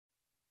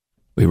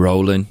We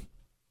rolling.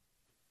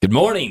 Good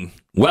morning.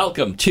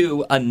 Welcome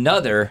to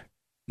another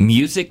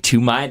Music to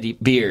My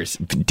Beers.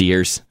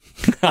 Deers.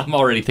 I'm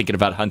already thinking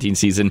about hunting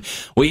season.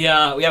 We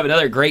have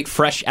another great,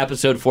 fresh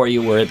episode for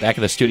you. We're back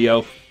in the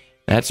studio.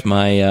 That's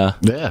my...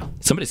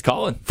 Somebody's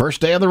calling.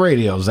 First day on the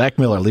radio. Zach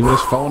Miller leaving his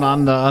phone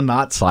on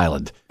not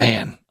silent.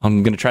 Man,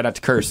 I'm going to try not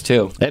to curse,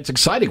 too. It's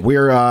exciting.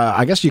 We're,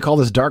 I guess you call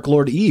this Dark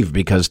Lord Eve,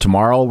 because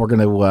tomorrow we're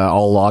going to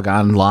all log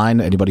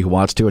online, anybody who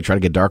wants to, and try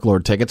to get Dark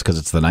Lord tickets, because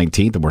it's the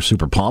 19th, and we're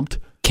super pumped.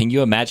 Can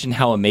you imagine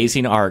how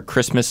amazing our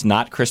Christmas,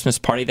 not Christmas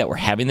party that we're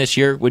having this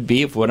year would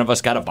be if one of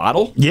us got a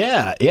bottle?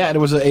 Yeah, and it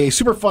was a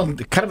super fun,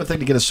 kind of a thing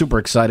to get us super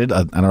excited.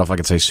 I don't know if I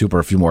can say super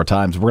a few more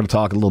times. We're going to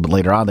talk a little bit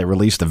later on. They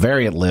released the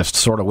variant list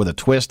sort of with a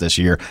twist this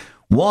year.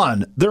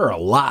 One, there are a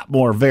lot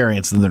more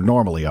variants than there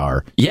normally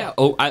are. Yeah,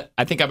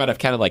 I think I might have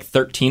counted like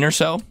 13 or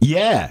so.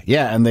 Yeah,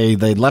 and they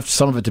left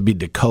some of it to be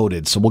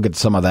decoded, so we'll get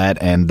some of that.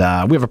 And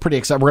we have a pretty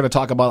exciting, we're going to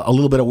talk about a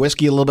little bit of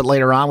whiskey a little bit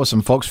later on with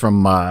some folks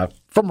from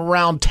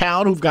around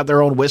town who've got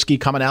their own whiskey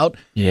coming out.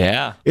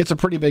 Yeah. It's a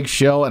pretty big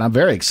show, and I'm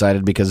very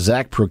excited because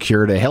Zach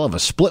procured a hell of a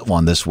split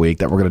one this week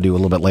that we're going to do a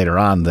little bit later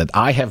on that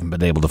I haven't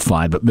been able to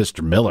find, but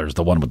Mr. Miller's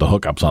the one with the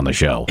hookups on the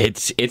show.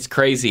 It's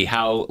crazy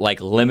how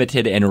like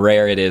limited and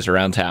rare it is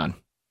around town.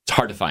 It's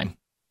hard to find.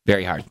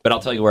 Very hard. But I'll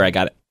tell you where I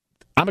got it.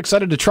 I'm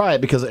excited to try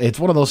it because it's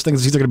one of those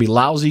things that's either going to be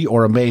lousy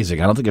or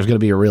amazing. I don't think there's going to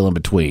be a real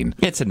in-between.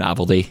 It's a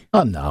novelty.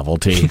 A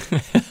novelty.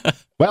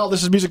 Well,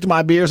 this is Music to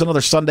My Beers, another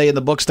Sunday in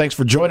the books. Thanks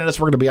for joining us.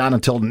 We're going to be on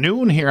until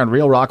noon here on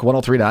Real Rock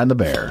 103.9 The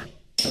Bear.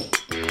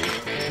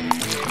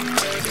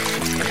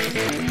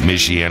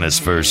 Michiana's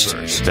first,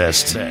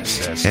 best,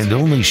 and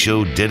only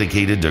show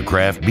dedicated to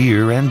craft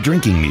beer and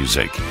drinking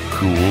music.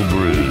 Cool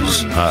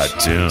brews, hot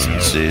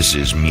tunes. This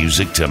is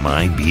Music to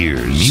My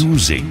Beers.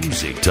 Music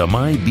to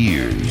My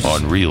Beers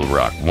on Real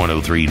Rock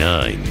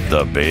 103.9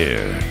 The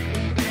Bear.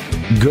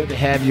 Good to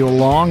have you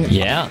along.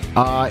 Yeah.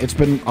 It's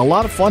been a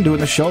lot of fun doing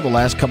the show the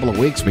last couple of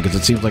weeks because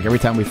it seems like every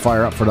time we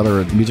fire up for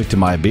another Music to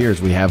My Beers,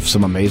 we have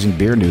some amazing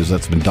beer news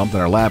that's been dumped in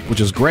our lap,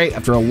 which is great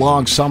after a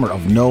long summer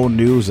of no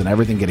news and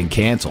everything getting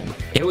canceled.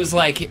 It was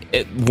like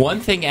one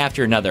thing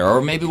after another,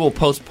 or maybe we'll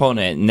postpone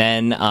it and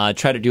then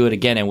try to do it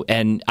again.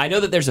 And I know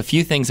that there's a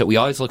few things that we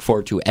always look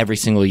forward to every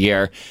single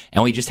year,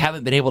 and we just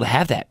haven't been able to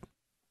have that,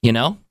 you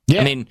know? Yeah.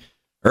 I mean,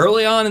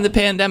 early on in the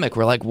pandemic,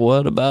 we're like,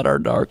 what about our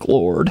Dark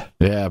Lord?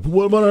 Yeah,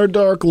 what about our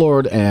Dark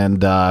Lord?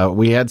 And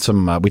we had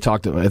some, we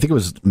talked, I think it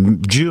was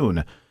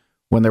June,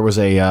 when there was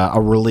a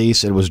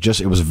release. It was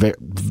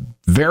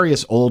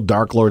various old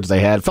Dark Lords they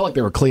had. It felt like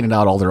they were cleaning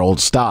out all their old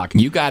stock.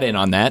 You got in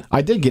on that.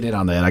 I did get in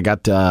on that. I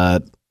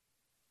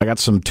got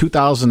some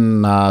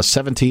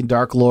 2017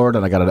 Dark Lord,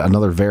 and I got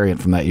another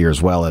variant from that year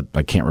as well.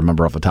 I can't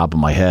remember off the top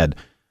of my head.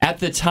 At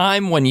the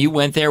time when you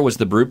went there, was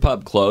the brew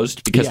pub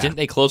closed? Because Yeah. Didn't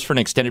they close for an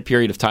extended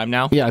period of time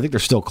now? Yeah, I think they're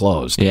still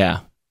closed.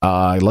 Yeah.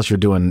 Unless you're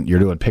doing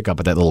pickup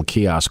at that little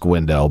kiosk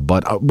window.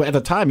 But at the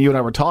time, you and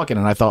I were talking,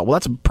 and I thought, well,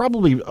 that's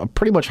probably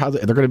pretty much how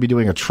they're going to be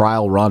doing a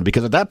trial run.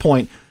 Because at that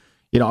point,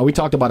 you know, we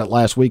talked about it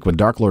last week when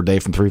Dark Lord Day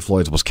from Three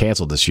Floyds was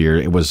canceled this year.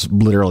 It was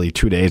literally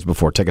 2 days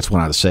before tickets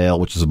went out of sale,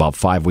 which is about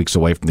 5 weeks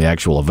away from the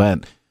actual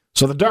event.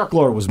 So the Dark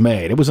Lord was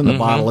made. It was in the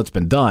bottle. It's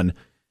been done.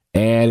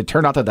 And it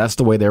turned out that that's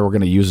the way they were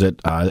going to use it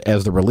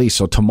as the release.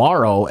 So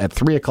tomorrow at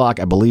 3 o'clock,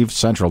 I believe,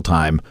 Central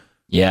Time,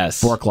 Yes.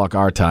 4 o'clock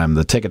our time,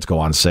 the tickets go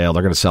on sale.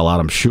 They're going to sell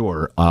out, I'm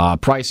sure.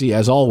 Pricey,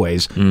 as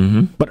always.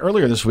 Mm-hmm. But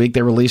earlier this week,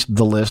 they released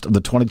the list of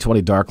the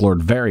 2020 Dark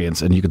Lord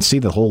variants, and you can see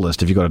the whole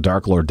list if you go to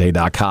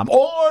darklordday.com,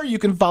 or you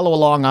can follow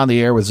along on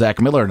the air with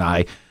Zach Miller and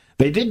I.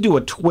 They did do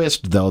a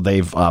twist, though.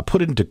 They've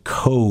put into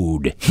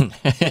code.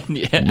 Have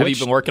you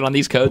been working on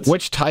these codes?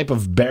 Which type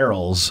of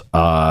barrels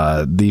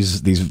these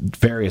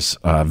various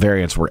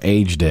variants were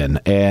aged in,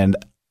 and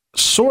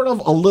sort of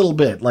a little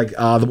bit like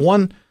the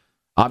one.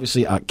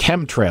 Obviously,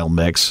 Chemtrail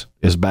Mix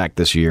is back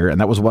this year, and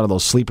that was one of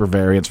those sleeper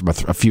variants from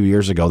a few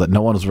years ago that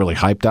no one was really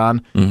hyped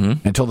on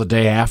until the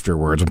day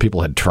afterwards when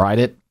people had tried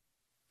it.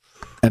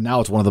 And now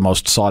it's one of the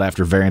most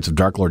sought-after variants of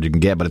Dark Lord you can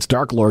get, but it's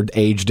Dark Lord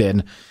aged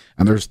in,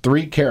 and there's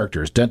 3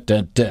 characters. I'm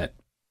going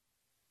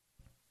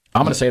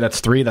to say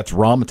that's 3. That's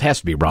rum. It has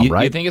to be rum,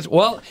 right? You think it's...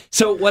 Well,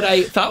 so what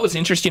I thought was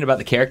interesting about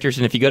the characters,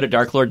 and if you go to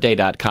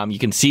darklordday.com, you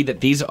can see that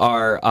these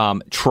are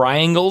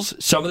triangles.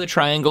 Some of the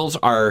triangles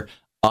are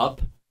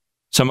up.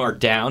 Some are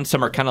down.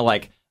 Some are kind of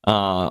like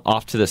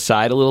off to the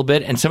side a little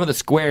bit. And some of the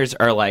squares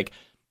are like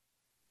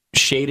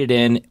shaded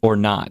in or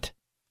not.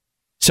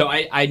 So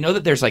I know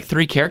that there's like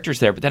 3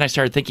 characters there, but then I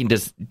started thinking,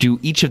 do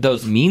each of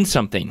those mean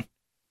something?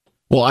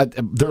 Well,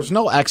 there's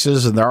no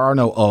X's and there are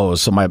no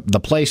O's, so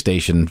the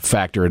PlayStation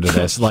factor into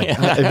this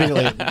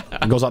immediately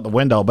goes out the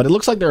window. But it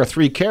looks like there are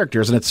 3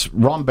 characters, and it's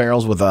rum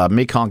barrels with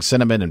Mekong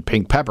cinnamon and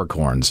pink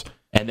peppercorns.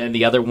 And then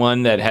the other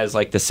one that has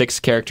like the 6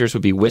 characters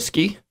would be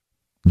whiskey?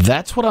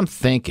 That's what I'm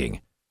thinking.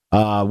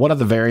 One of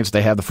the variants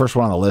they have, the first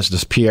one on the list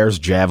is Pierre's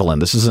Javelin.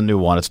 This is a new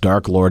one. It's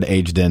Dark Lord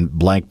aged in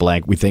blank,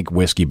 we think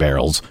whiskey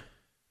barrels.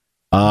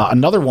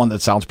 Another one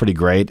that sounds pretty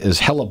great is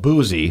Hella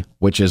Boozy,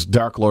 which is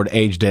Dark Lord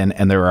aged in,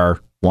 and there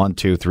are 1,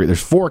 2, 3.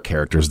 There's 4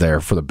 characters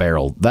there for the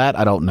barrel. That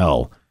I don't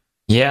know.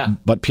 Yeah.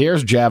 But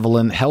Pierre's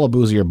Javelin, Hella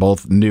Boozy are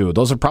both new.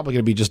 Those are probably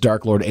going to be just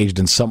Dark Lord aged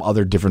in some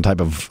other different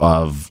type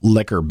of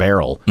liquor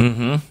barrel.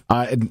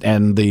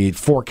 And the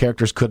 4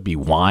 characters could be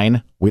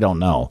wine. We don't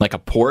know. Like a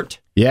port?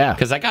 Yeah.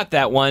 Because I got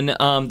that one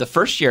the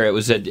first year. It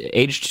was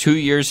aged 2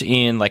 years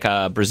in like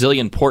a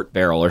Brazilian port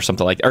barrel or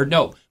something like that. Or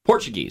no,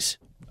 Portuguese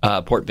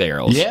port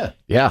barrels.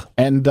 Yeah.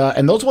 And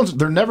those ones,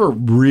 they're never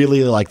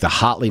really like the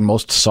hotly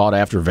most sought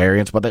after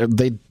variants, but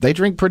they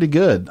drink pretty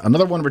good.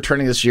 Another one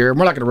returning this year, and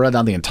we're not going to run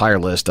down the entire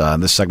list in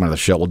this segment of the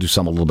show. We'll do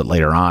some a little bit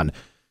later on.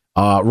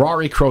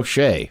 Rari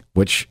Crochet,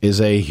 which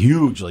is a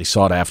hugely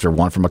sought after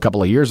one from a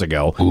couple of years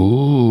ago.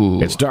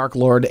 Ooh. It's Dark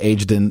Lord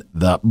aged in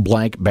the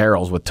blank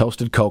barrels with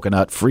toasted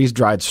coconut,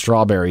 freeze-dried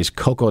strawberries,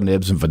 cocoa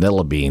nibs, and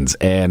vanilla beans.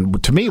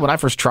 And to me, when I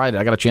first tried it,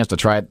 I got a chance to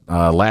try it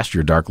last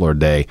year, Dark Lord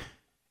Day.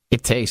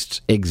 It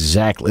tastes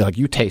exactly like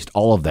you taste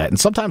all of that. And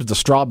sometimes the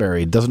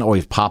strawberry doesn't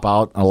always pop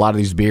out on a lot of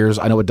these beers.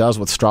 I know it does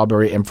with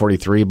strawberry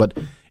M43, but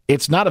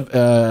it's not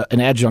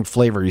an adjunct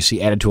flavor you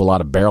see added to a lot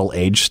of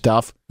barrel-aged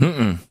stuff.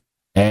 Mm-mm.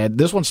 And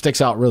this one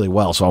sticks out really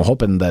well, so I'm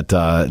hoping that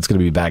it's going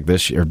to be back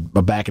this year,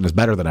 back and is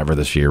better than ever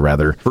this year,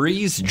 rather.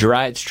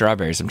 Freeze-dried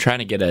strawberries. I'm trying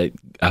to get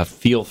a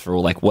feel for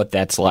like what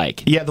that's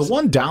like. Yeah, the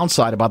one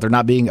downside about there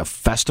not being a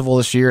festival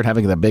this year and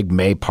having the big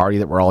May party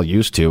that we're all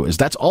used to is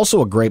that's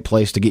also a great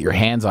place to get your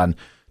hands on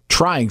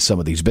trying some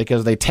of these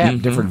because they tap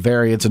different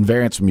variants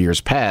from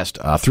years past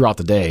throughout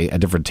the day at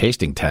different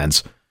tasting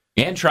tents.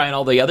 And trying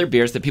all the other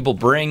beers that people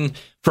bring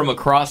from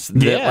across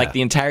the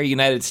entire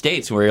United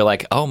States, where you're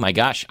like, oh my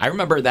gosh. I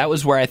remember that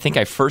was where I think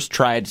I first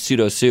tried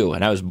Pseudo Sue,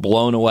 and I was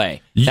blown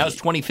away. That was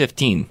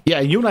 2015.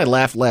 Yeah, you and I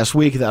laughed last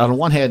week that on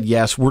one hand,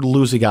 yes, we're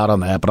losing out on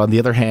that, but on the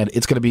other hand,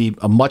 it's going to be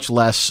a much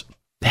less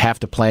have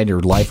to plan your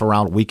life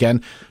around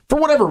weekend. For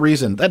whatever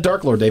reason, that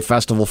Dark Lord Day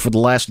Festival for the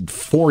last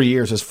 4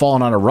 years has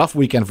fallen on a rough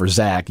weekend for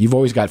Zach. You've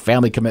always got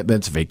family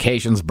commitments,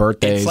 vacations,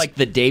 birthdays. It's like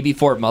the day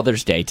before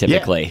Mother's Day,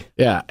 typically.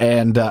 Yeah.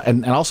 And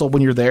also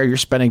when you're there, you're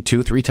spending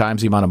 2-3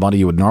 times the amount of money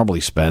you would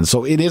normally spend.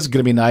 So it is going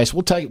to be nice.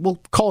 We'll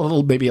call it a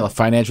little, maybe a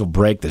financial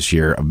break this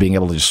year of being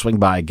able to just swing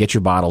by, get your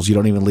bottles. You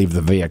don't even leave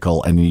the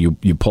vehicle, and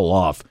you pull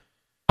off.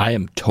 I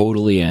am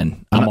totally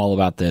in. I'm all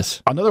about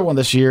this. Another one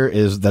this year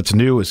that's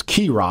new is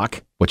Key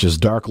Rock, which is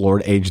Dark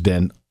Lord aged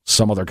in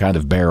some other kind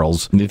of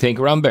barrels. You think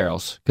around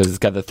barrels because it's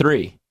got the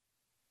 3.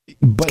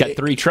 It's got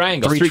 3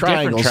 triangles, 3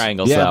 different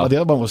triangles. Yeah, though. but the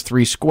other one was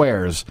 3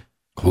 squares.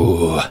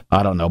 Ooh.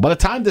 I don't know. By the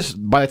time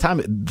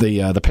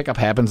the pickup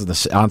happens and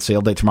the on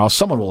sale day tomorrow,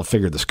 someone will have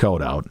figured this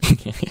code out.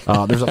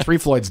 There's a 3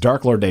 Floyds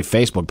Dark Lord Day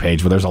Facebook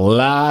page where there's a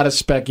lot of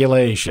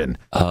speculation.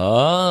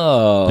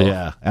 Oh,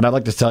 yeah. And I'd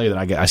like to tell you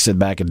that I sit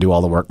back and do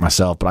all the work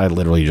myself, but I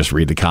literally just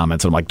read the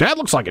comments and I'm like, that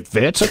looks like it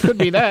fits. It could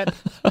be that.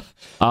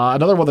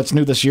 Another one that's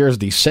new this year is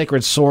the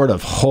Sacred Sword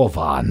of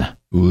Hovan.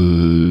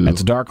 Ooh.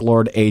 It's Dark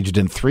Lord aged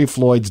in 3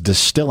 Floyds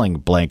distilling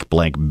blank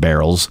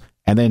barrels.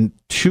 And then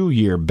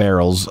 2-year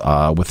barrels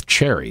with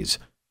cherries,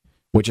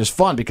 which is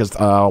fun because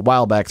a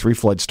while back, 3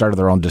 Floyd started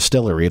their own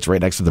distillery. It's right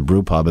next to the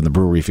brew pub in the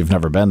brewery if you've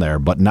never been there.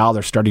 But now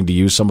they're starting to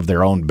use some of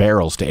their own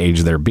barrels to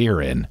age their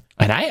beer in.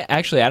 And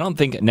I don't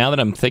think, now that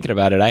I'm thinking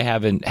about it, I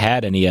haven't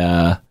had any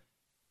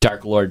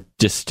Dark Lord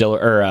distiller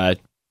or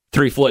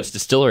 3 Floyds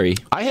distillery.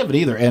 I haven't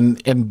either,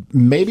 and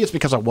maybe it's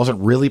because I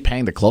wasn't really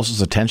paying the closest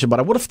attention, but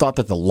I would have thought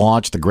that the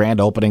launch, the grand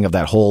opening of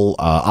that whole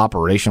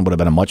operation would have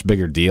been a much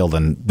bigger deal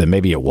than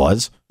maybe it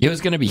was. It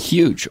was going to be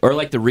huge. Or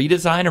like the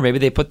redesign, or maybe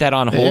they put that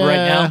on hold right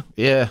now.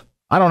 Yeah,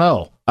 I don't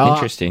know.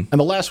 Interesting. And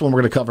the last one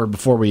we're going to cover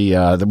before we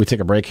take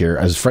a break here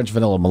is French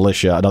Vanilla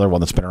Militia, another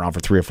one that's been around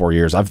for 3 or 4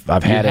 years. I've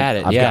had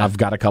it. I've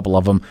got a couple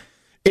of them.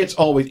 It's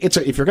always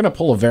if you're going to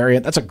pull a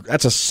variant,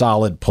 that's a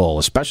solid pull,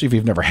 especially if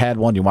you've never had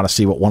one. You want to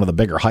see what one of the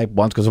bigger hype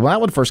ones, because when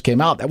that one first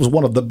came out, that was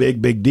one of the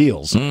big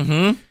deals.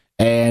 Mm-hmm.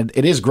 And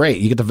it is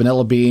great. You get the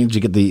vanilla beans, you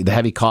get the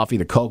heavy coffee,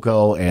 the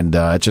cocoa, and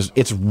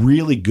it's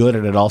really good,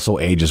 and it also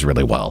ages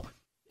really well.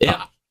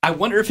 Yeah. I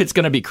wonder if it's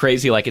going to be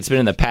crazy like it's been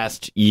in the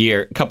past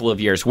couple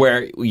of years,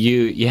 where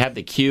you have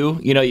the queue,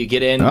 you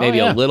get in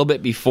a little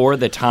bit before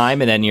the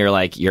time, and then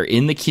you're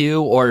in the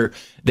queue, or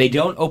they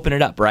don't open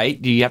it up,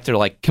 right? Do you have to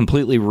like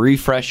completely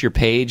refresh your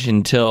page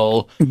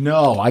until?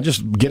 No, I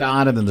just get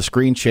on and then the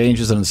screen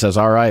changes and it says,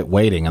 all right,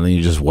 waiting, and then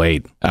you just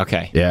wait.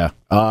 Okay. Yeah.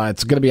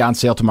 It's going to be on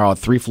sale tomorrow at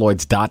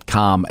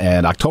 3floyds.com,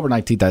 and October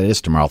 19th, that is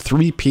tomorrow,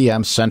 3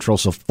 p.m. Central,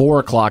 so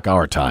 4 o'clock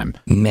our time.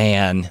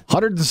 Man.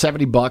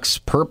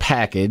 $170 per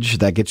package.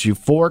 That gets you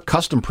 4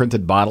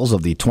 custom-printed bottles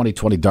of the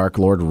 2020 Dark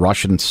Lord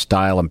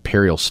Russian-style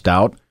Imperial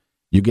Stout.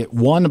 You get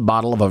 1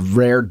 bottle of a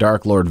rare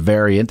Dark Lord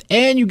variant,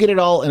 and you get it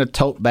all in a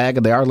tote bag,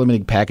 and they are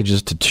limiting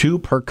packages to 2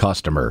 per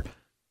customer.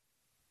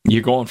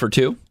 You going for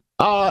 2?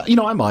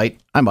 I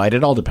might.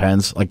 It all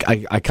depends. Like,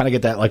 I kind of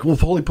get that, like, we'll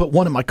only put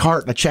 1 in my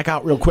cart and I check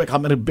out real quick.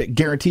 I'm going to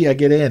guarantee I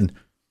get in.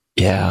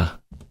 Yeah.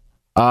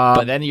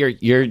 But then you're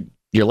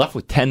left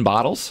with 10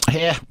 bottles?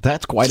 Yeah,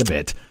 that's quite a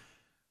bit.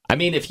 I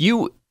mean,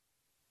 how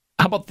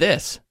about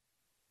this?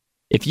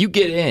 If you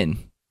get in,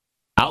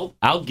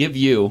 I'll give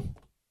you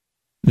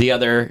the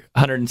other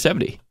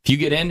 170. If you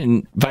get in,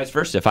 and vice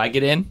versa. If I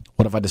get in,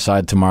 What if I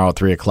decide tomorrow at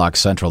 3 o'clock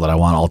Central that I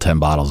want all 10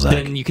 bottles, Zach?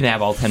 then you can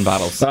have all 10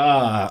 bottles.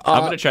 I'm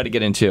going to try to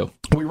get in too.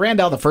 We ran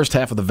down the first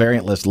half of the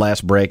variant list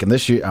last break, and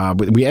this year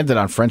we ended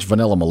on French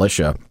Vanilla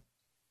Militia.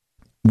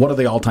 One of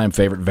the all-time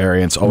favorite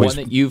variants. Always,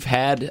 one that you've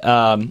had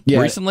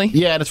recently?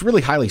 Yeah, and it's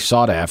really highly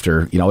sought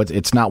after. You know,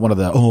 it's not one of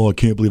the, I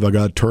can't believe I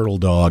got Turtle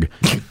Dog.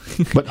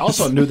 But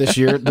also new this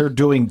year, they're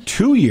doing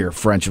 2-year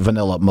French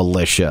Vanilla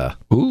Militia.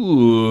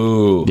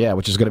 Ooh. Yeah,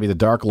 which is going to be the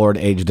Dark Lord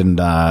aged in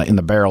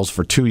the barrels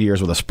for 2 years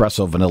with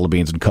espresso, vanilla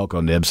beans, and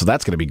cocoa nibs. So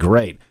that's going to be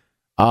great.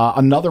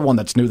 Another one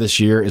that's new this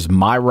year is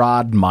My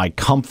Rod, My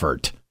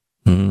Comfort.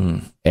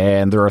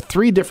 And there are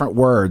 3 different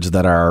words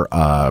that are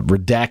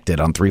redacted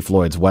on 3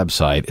 Floyd's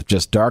website. It's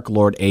just Dark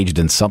Lord aged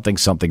in something,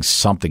 something,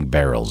 something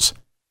barrels.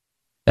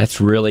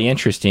 That's really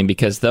interesting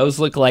because those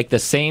look like the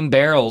same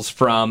barrels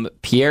from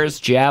Pierre's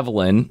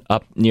Javelin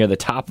up near the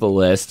top of the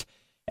list.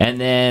 And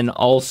then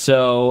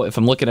also, if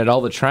I'm looking at all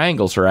the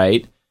triangles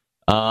right,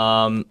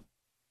 there's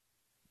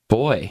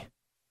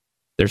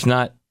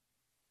not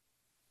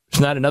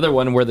another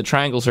one where the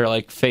triangles are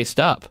like faced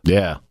up.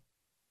 Yeah.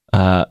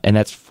 And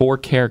that's 4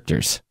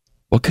 characters.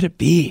 What could it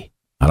be?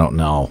 I don't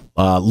know.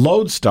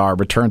 Lodestar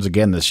returns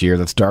again this year.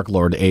 That's Dark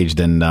Lord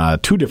aged in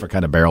 2 different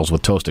kind of barrels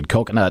with toasted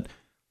coconut.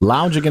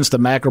 Lounge Against the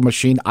Macro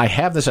Machine. I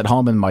have this at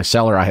home in my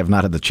cellar. I have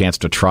not had the chance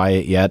to try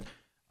it yet.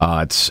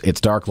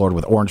 It's Dark Lord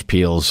with orange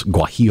peels,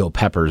 guajillo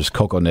peppers,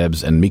 cocoa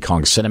nibs, and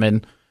Mekong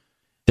cinnamon.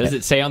 Does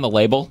it say on the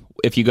label,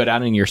 if you go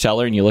down in your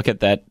cellar and you look at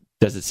that,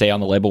 does it say on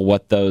the label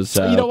what those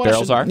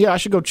barrels are? Yeah, I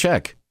should go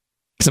check.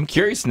 Because I'm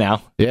curious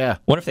now. Yeah.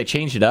 Wonder if they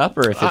changed it up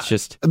or if it's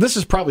just... This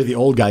is probably the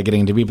old guy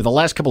getting into me, but the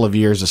last couple of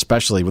years,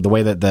 especially with the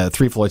way that the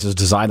 3 Floyds has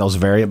designed those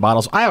variant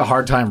bottles, I have a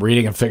hard time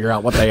reading and figure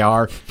out what they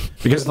are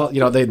because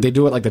they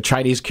do it like the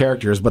Chinese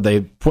characters, but they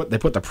put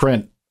the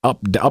print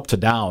up to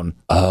down.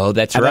 Oh,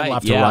 that's and right. Then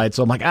left to right.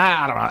 So I'm like,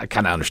 I don't know. I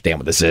kind of understand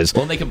what this is.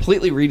 Well, and they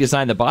completely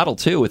redesigned the bottle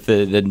too with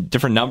the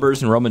different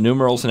numbers and Roman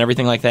numerals and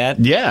everything like that.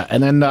 Yeah,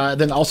 and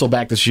then also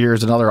back this year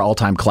is another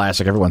all-time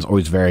classic. Everyone's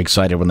always very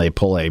excited when they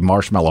pull a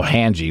Marshmallow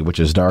Hanji, which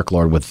is Dark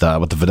Lord with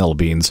the vanilla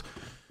beans.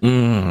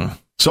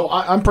 So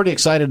I'm pretty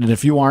excited, and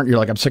if you aren't, you're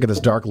like, I'm sick of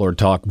this Dark Lord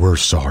talk. We're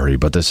sorry,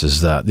 but this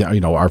is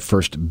our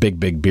first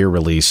big beer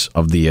release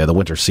of the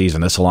winter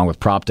season. This along with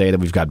Prop Day, then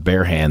we've got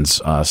Bare Hands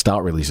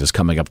stout releases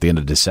coming up at the end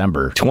of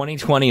December.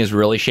 2020 is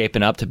really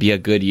shaping up to be a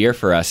good year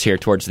for us here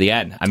towards the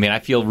end. I mean, I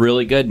feel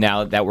really good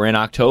now that we're in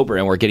October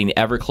and we're getting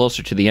ever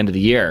closer to the end of the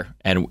year,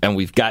 and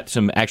we've got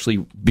some actually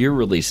beer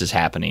releases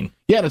happening.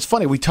 Yeah, and it's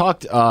funny. We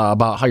talked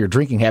about how your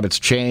drinking habits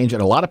change,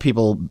 and a lot of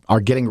people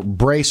are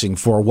bracing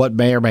for what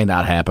may or may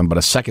not happen, but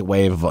a second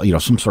wave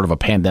of some sort of a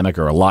pandemic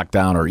or a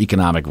lockdown or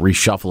economic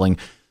reshuffling.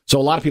 So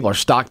a lot of people are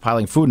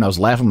stockpiling food, and I was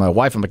laughing with my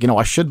wife. I'm like,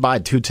 I should buy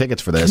 2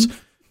 tickets for this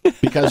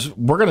because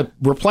we're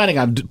planning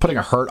on putting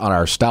a hurt on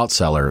our stout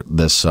cellar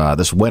this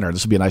winter.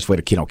 This would be a nice way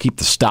to keep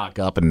the stock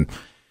up, and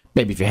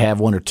maybe if you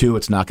have 1 or 2,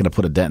 it's not going to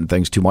put a dent in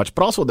things too much.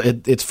 But also,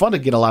 it's fun to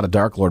get a lot of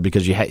Dark Lord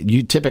because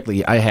you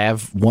typically, I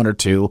have 1 or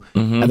 2,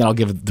 and then I'll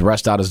give the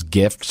rest out as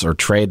gifts or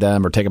trade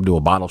them or take them to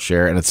a bottle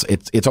share. And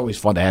it's always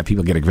fun to have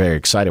people get very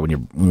excited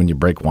when you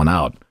break one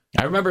out.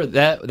 I remember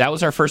that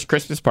was our first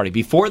Christmas party.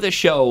 Before the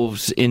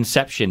show's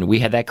inception, we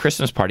had that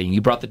Christmas party, and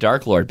you brought the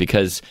Dark Lord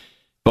because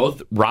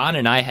both Ron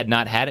and I had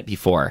not had it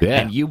before.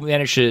 Yeah. And you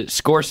managed to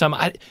score some.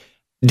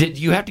 Did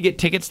you have to get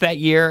tickets that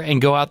year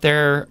and go out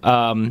there?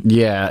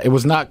 Yeah, it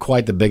was not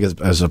quite the big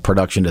as a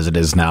production as it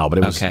is now, but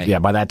it was. Okay. Yeah,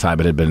 by that time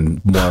it had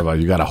been more of a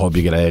you got to hope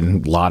you get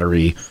in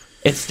lottery.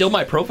 It's still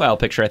my profile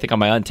picture, I think, on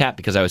my Untappd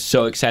because I was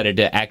so excited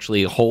to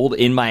actually hold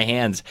in my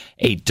hands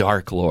a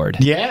Dark Lord.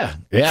 Yeah.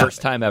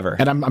 First time ever.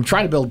 And I'm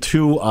trying to build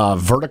 2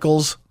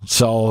 verticals,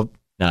 so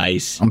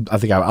nice. I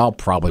think I'll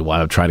probably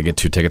wind up trying to get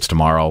 2 tickets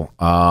tomorrow.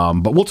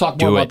 But we'll talk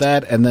more about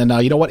that. And then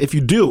you know what? If you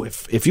do,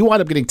 if you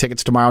wind up getting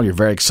tickets tomorrow, and you're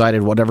very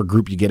excited. Whatever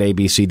group you get, A,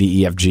 B, C,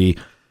 D, E, F, G.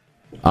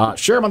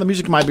 Share them on the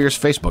Music of My Beers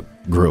Facebook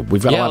group.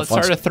 We've got a lot of fun.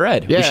 Let's start a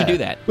thread. Yeah. We should do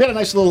that. We had a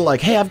nice little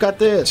hey, I've got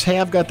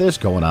this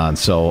going on.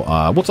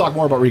 So we'll talk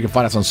more about where you can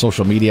find us on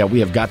social media. We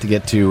have got to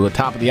get to the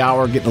top of the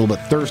hour, getting a little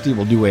bit thirsty.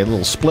 We'll do a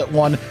little split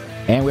one,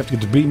 and we have to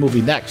get to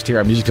B-Movie next here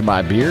on Music to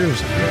My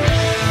Beers.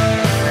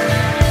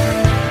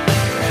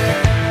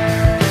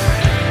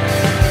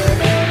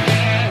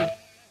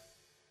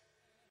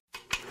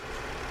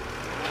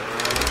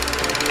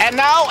 And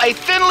now, a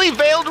thinly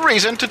veiled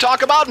reason to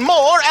talk about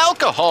more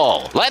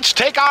alcohol. Let's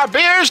take our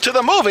beers to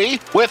the movie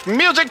with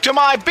Music to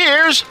My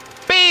Beers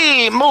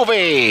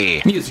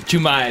B-Movie. Music to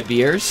My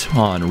Beers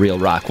on Real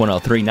Rock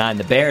 103.9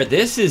 The Bear.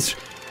 This is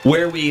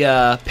where we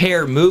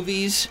pair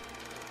movies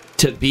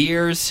to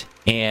beers,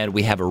 and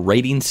we have a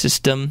rating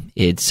system.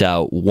 It's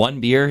 1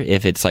 beer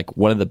if it's like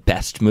one of the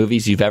best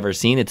movies you've ever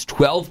seen. It's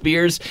 12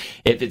 beers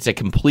if it's a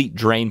complete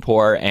drain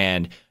pour,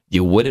 and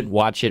you wouldn't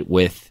watch it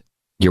with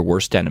your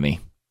worst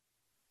enemy.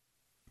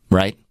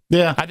 Right?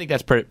 Yeah. I think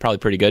that's probably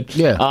pretty good.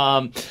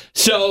 Yeah.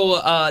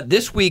 So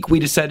this week we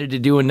decided to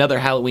do another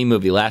Halloween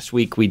movie. Last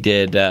week we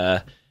did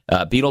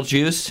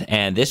Beetlejuice,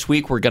 and this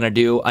week we're going to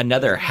do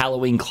another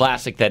Halloween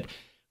classic that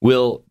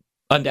will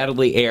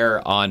undoubtedly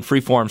air on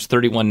Freeform's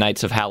 31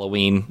 Nights of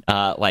Halloween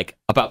like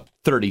about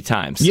 30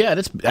 times. Yeah,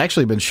 it's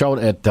actually been shown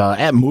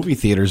at movie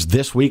theaters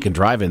this week and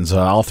drive-ins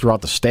all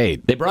throughout the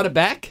state. They brought it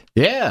back?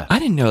 Yeah. I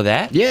didn't know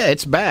that. Yeah,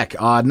 it's back.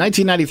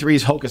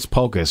 1993's Hocus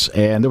Pocus,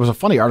 and there was a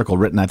funny article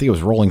written, I think it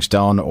was Rolling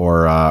Stone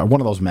or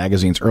one of those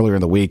magazines earlier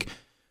in the week,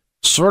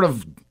 sort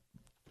of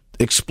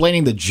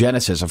explaining the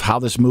genesis of how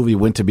this movie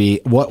went to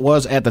be what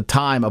was at the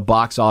time a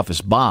box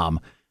office bomb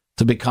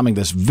to becoming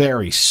this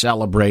very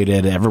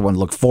celebrated, everyone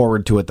looked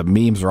forward to it, the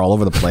memes are all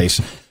over the place,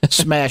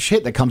 smash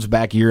hit that comes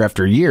back year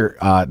after year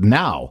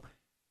now.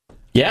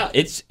 Yeah,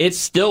 it's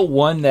still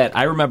one that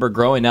I remember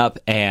growing up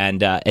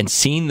and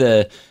seeing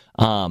the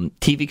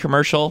TV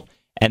commercial,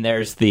 and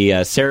there's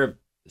the Sarah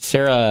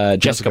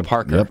Jessica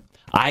Parker. Yep.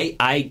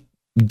 I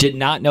did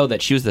not know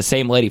that she was the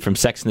same lady from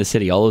Sex and the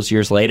City all those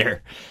years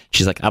later.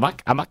 She's like,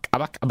 amok, amok,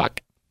 amok,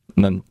 amok.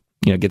 And then,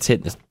 gets hit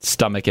in the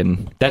stomach,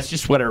 and that's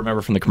just what I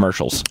remember from the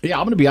commercials. Yeah,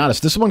 I'm going to be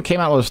honest. This one came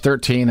out when I was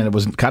 13, and it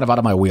was kind of out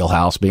of my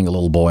wheelhouse. Being a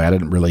little boy, I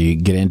didn't really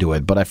get into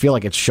it, but I feel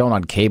like it's shown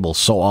on cable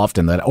so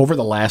often that over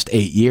the last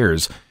 8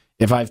 years,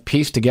 if I've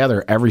pieced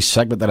together every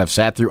segment that I've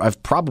sat through,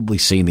 I've probably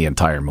seen the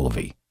entire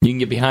movie. You can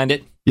get behind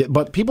it? Yeah,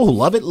 but people who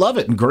love it,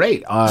 and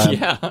great.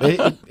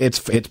 Yeah. It's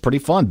pretty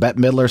fun. Bette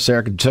Midler,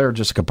 Sarah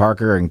Jessica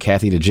Parker, and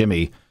Kathy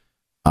DeJimmy.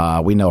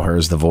 We know her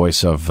as the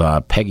voice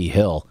of Peggy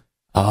Hill.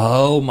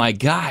 Oh, my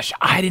gosh.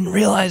 I didn't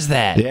realize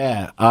that.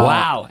 Yeah.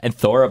 Wow. And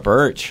Thora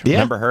Birch. Yeah.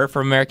 Remember her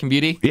from American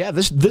Beauty? Yeah,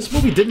 this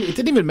movie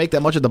didn't even make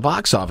that much at the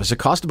box office. It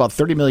cost about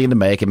 $30 million to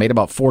make. It made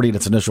about $40 in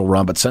its initial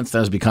run, but since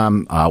then has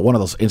become one of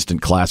those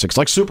instant classics,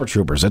 like Super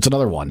Troopers. It's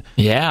another one.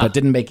 Yeah. That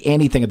didn't make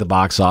anything at the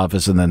box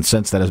office, and then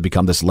since then has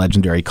become this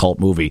legendary cult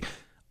movie.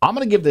 I'm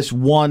going to give this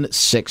 1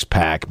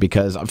 6-pack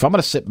because if I'm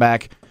going to sit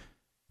back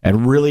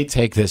and really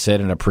take this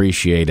in and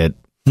appreciate it,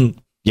 I'm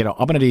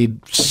going to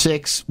need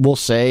 6, we'll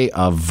say,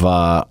 of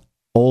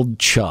Old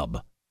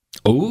Chub.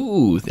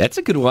 Ooh, that's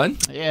a good one.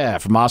 Yeah,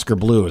 from Oscar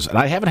Blues. And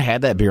I haven't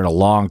had that beer in a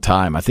long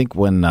time. I think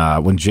when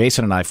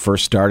Jason and I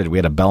first started, we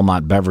had a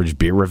Belmont Beverage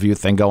beer review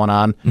thing going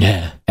on.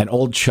 Yeah. And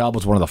Old Chub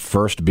was one of the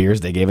first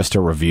beers they gave us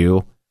to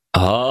review.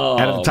 Oh,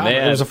 and at the time,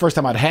 man. It was the first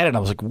time I'd had it, and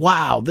I was like,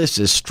 wow, this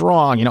is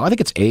strong. I think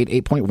it's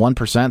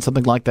 8.1%,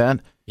 something like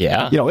that.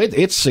 Yeah.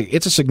 It's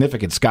a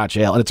significant Scotch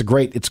ale, and it's a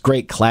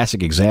great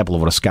classic example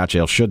of what a Scotch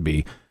ale should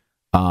be.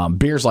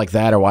 Beers like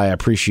that are why I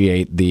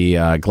appreciate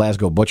the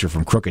Glasgow Butcher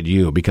from Crooked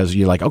U, because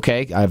you're like,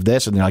 okay, I have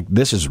this, and you're like,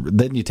 this is.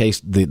 Then you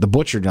taste the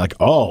Butcher, and you're like,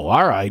 oh,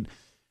 all right,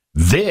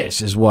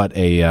 this is what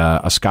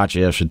a Scotch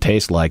ale should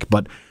taste like.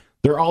 But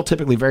they're all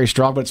typically very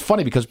strong. But it's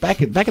funny because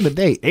back in the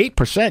day,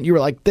 8%, you were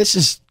like, this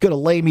is gonna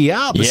lay me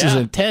out. This is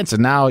intense,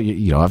 and now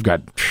I've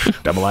got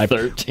double I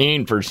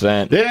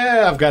 13%.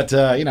 Yeah, I've got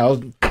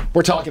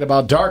we're talking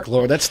about Dark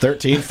Lord. That's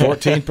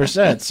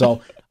 13-14%.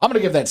 So I'm going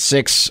to give that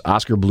 6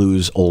 Oscar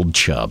Blues Old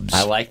Chubs.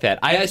 I like that.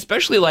 I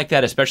especially like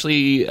that,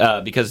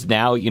 because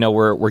now,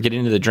 we're getting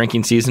into the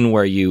drinking season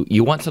where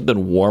you want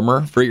something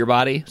warmer for your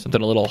body,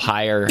 something a little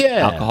higher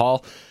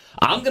alcohol.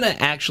 I'm going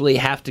to actually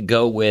have to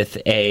go with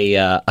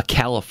a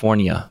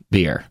California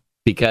beer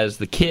because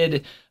the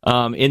kid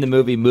in the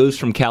movie moves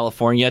from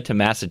California to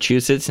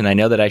Massachusetts, and I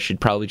know that I should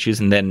probably choose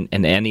an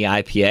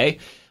IPA,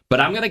 but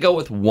I'm going to go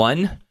with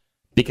one.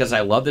 Because I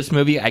love this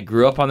movie. I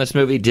grew up on this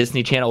movie.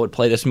 Disney Channel would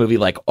play this movie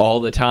like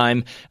all the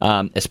time,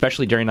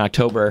 especially during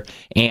October.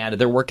 And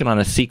they're working on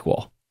a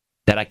sequel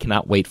that I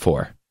cannot wait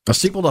for. A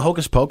sequel to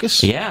Hocus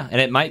Pocus? Yeah, and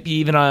it might be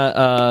even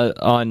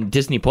on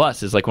Disney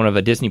Plus. It's like one of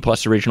a Disney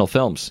Plus original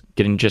films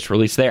getting just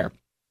released there.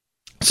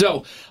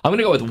 So I'm going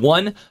to go with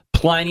one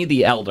Pliny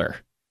the Elder.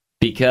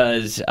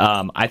 Because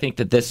I think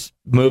that this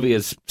movie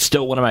is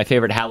still one of my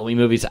favorite Halloween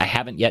movies. I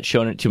haven't yet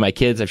shown it to my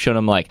kids. I've shown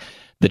them like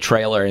the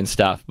trailer and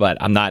stuff, but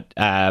I'm not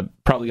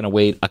probably going to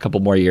wait a couple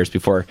more years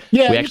before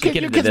we actually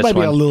get into this one. Your kids might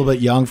be a little bit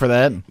young for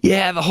that.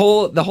 Yeah, the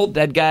whole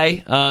dead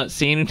guy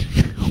scene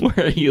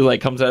where he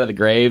like comes out of the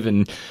grave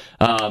and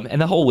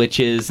the whole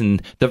witches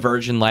and the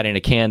Virgin lighting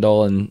a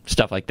candle and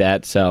stuff like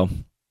that. So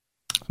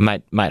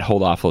might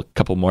hold off a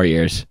couple more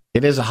years.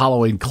 It is a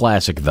Halloween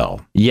classic,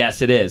 though.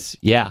 Yes, it is.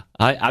 Yeah,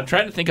 I'm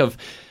trying to think of.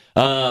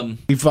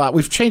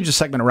 We've changed the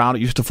segment around.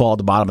 It used to fall at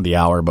the bottom of the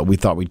hour, but we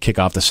thought we'd kick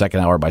off the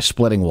second hour by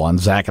splitting one.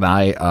 Zach and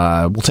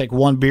I will take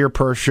one beer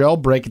per show,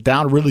 break it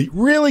down,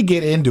 really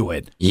get into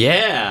it.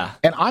 Yeah.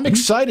 And I'm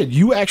excited.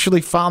 You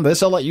actually found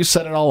this. I'll let you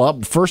set it all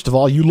up. First of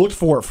all, you looked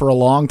for it for a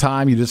long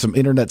time. You did some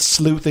internet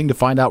sleuthing to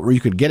find out where you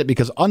could get it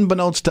because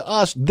unbeknownst to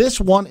us, this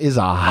one is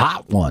a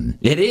hot one.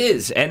 It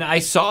is. And I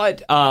saw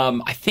it,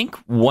 I think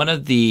one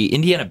of the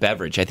Indiana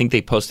Beverage, I think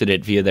they posted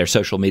it via their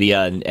social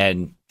media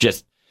and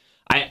just...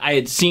 I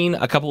had seen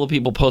a couple of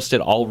people post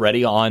it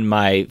already on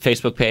my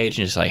Facebook page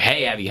and just like,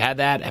 hey, have you had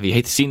that? Have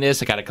you seen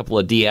this? I got a couple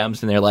of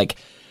DMs and they're like,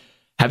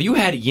 have you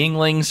had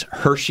Yuengling's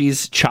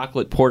Hershey's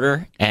Chocolate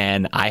Porter?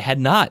 And I had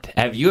not.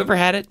 Have you ever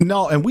had it?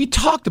 No, and we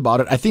talked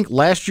about it, I think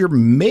last year,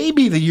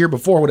 maybe the year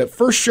before when it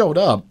first showed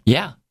up.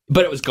 Yeah.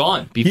 But it was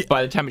gone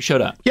by the time it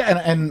showed up.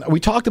 Yeah, and we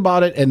talked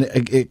about it, and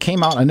it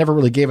came out. I never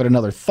really gave it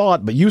another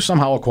thought, but you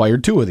somehow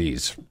acquired 2 of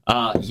these.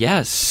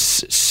 Yes.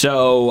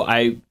 So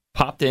I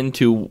popped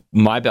into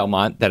my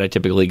Belmont that I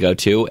typically go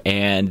to,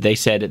 and they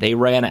said they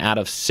ran out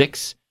of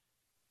six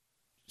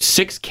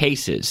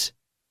cases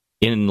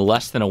in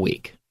less than a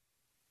week.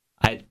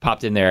 I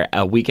popped in there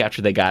a week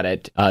after they got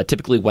it.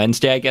 Typically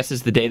Wednesday, I guess,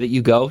 is the day that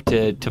you go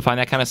to find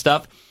that kind of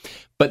stuff.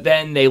 But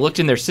then they looked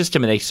in their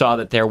system and they saw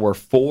that there were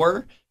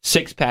 4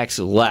 6-packs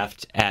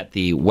left at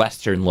the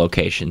Western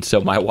location.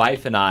 So my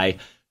wife and I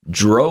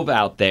drove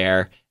out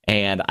there,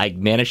 and I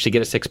managed to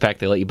get a 6-pack.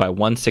 They let you buy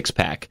 1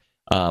 6-pack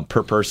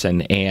per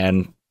person,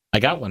 and I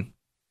got one.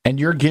 And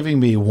you're giving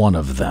me one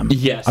of them.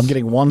 Yes. I'm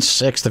getting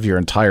 1/6 of your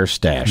entire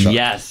stash.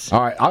 Yes.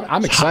 All right,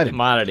 I'm excited.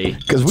 Commodity.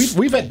 Because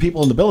we've had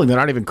people in the building that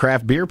aren't even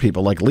craft beer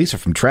people, like Lisa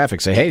from Traffic,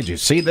 say, hey, did you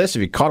see this?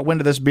 Have you caught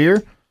wind of this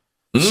beer?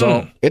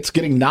 So it's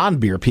getting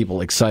non-beer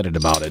people excited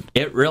about it.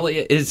 It really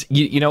is.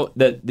 You know,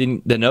 the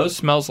nose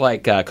smells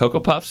like Cocoa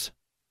Puffs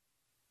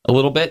a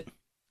little bit,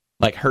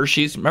 like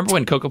Hershey's. Remember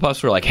when Cocoa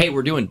Puffs were like, hey,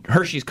 we're doing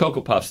Hershey's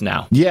Cocoa Puffs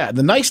now? Yeah,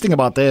 the nice thing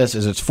about this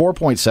is it's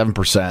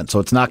 4.7%, so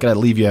it's not going to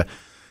leave you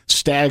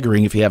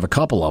staggering if you have a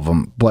couple of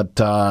them. But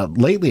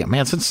lately,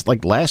 man, since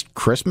like last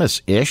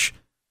Christmas-ish,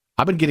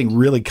 I've been getting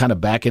really kind of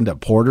back into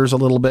porters a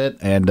little bit.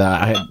 And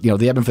I had,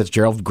 the Eben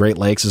Fitzgerald Great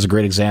Lakes is a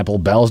great example.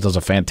 Bell's does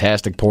a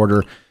fantastic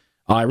porter.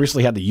 I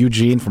recently had the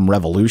Eugene from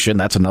Revolution.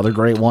 That's another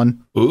great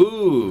one.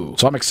 Ooh.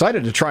 So I'm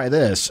excited to try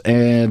this.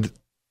 And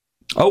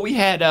we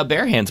had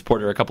Bare Hands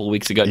Porter a couple of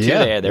weeks ago, too.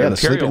 Yeah, the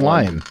Sleeping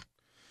Lion.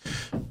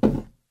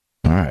 All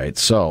right,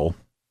 so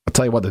I'll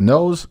tell you what, the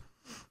nose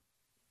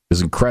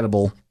is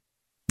incredible.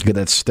 You get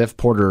that stiff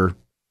porter,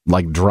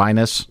 like,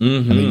 dryness,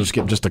 and then you just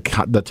get just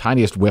the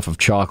tiniest whiff of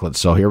chocolate.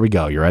 So here we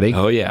go. You ready?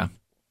 Oh, yeah.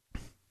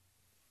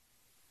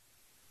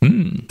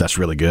 That's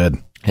really good.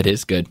 It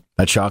is good.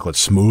 That chocolate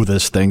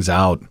smoothes things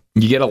out.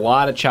 You get a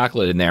lot of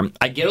chocolate in there.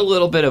 I get a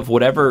little bit of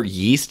whatever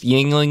yeast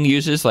Yuengling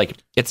uses. Like,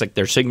 it's like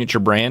their signature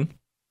brand.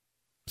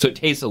 So it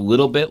tastes a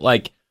little bit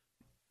like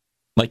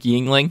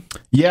Yuengling.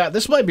 Yeah,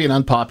 this might be an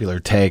unpopular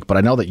take, but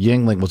I know that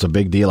Yuengling was a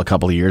big deal a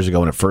couple of years ago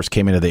when it first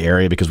came into the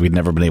area because we'd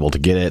never been able to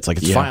get it. It's like,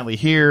 it's finally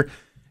here.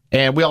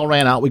 And we all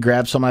ran out. We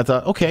grabbed some. And I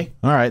thought, okay,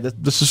 all right,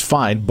 this is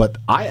fine. But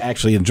I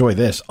actually enjoy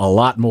this a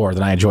lot more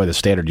than I enjoy the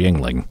standard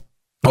Yuengling.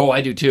 Oh,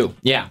 I do too.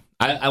 Yeah.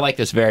 I like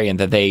this variant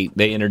that they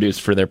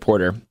introduced for their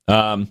porter.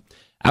 I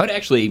would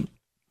actually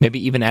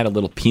maybe even add a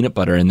little peanut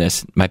butter in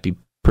this. Might be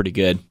pretty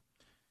good.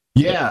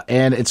 Yeah,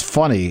 and it's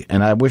funny,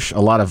 and I wish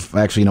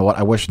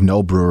I wish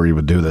no brewery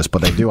would do this,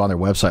 but they do on their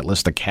website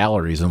list the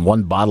calories, and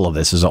one bottle of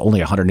this is only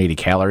 180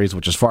 calories,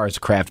 which as far as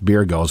craft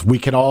beer goes, we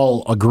can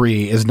all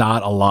agree is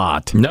not a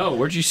lot. No,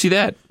 where'd you see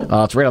that?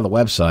 It's right on the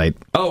website.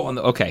 Oh,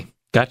 okay.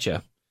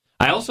 Gotcha.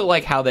 I also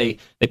like how they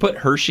put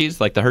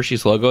Hershey's, like the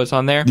Hershey's logo is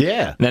on there.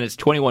 Yeah. And then it's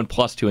 21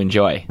 plus to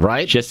enjoy.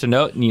 Right. Just a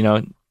note,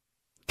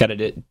 got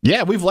it.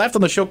 Yeah, we've laughed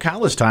on the show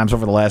countless times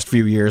over the last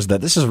few years that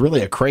this is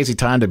really a crazy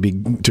time to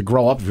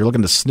grow up if you're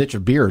looking to snitch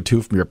a beer or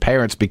two from your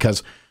parents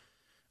because,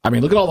 I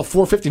mean, look at all the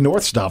 450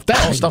 North stuff. That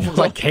whole stuff was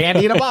like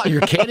candy in a bottle.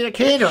 You're candy in a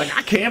can. You're like,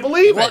 I can't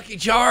believe it. Lucky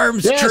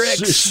Charms,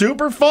 tricks.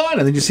 Super fun.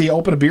 And then you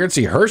open a beer and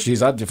see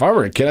Hershey's. If I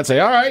were a kid, I'd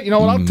say, all right, you know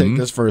what, I'll take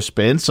this for a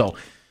spin. So,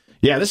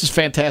 yeah, this is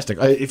fantastic.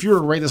 If you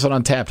were to rate this on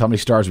Untapped, how many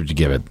stars would you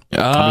give it?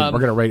 We're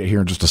going to rate it here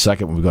in just a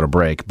second when we go to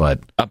break,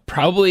 but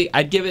probably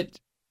I'd give it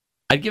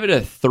a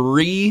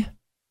 3-3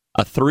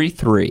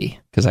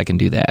 because I can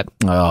do that.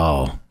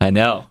 Oh, I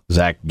know.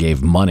 Zach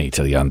gave money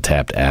to the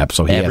Untapped app,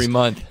 so every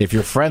month. If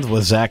you're friends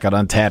with Zach on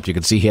Untapped, you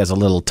can see he has a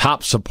little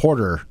top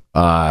supporter.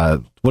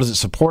 What is it?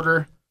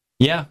 Supporter?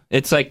 Yeah,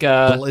 it's like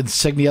a little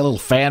insignia, little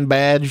fan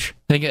badge.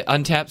 I think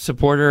Untapped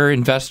supporter,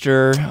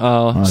 investor,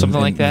 something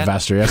like that.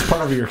 Investor. That's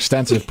part of your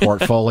extensive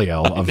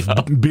portfolio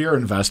of beer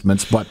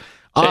investments. But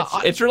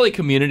it's really a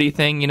community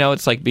thing.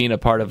 It's like being a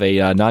part of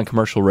a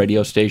non-commercial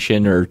radio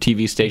station or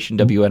TV station,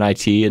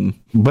 WNIT.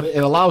 But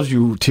it allows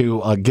you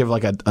to give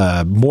like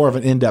a more of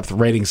an in-depth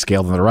rating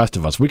scale than the rest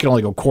of us. We can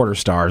only go quarter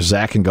stars.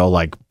 Zach can go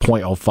like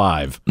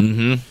 0.05.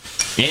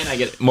 Mm-hmm. And I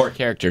get more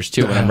characters,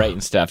 too, when I'm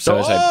writing stuff. So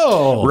as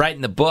I'm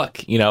writing the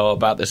book,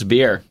 about this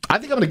beer. I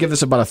think I'm going to give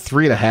this about a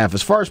 3.5.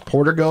 As far as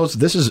porter goes,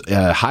 this is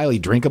highly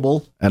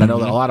drinkable. And I know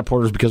that a lot of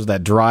porters, because of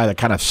that dry, that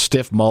kind of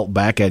stiff malt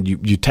back end,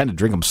 you tend to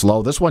drink them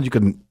slow. This one, you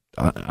can...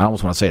 I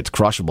almost want to say it's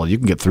crushable. You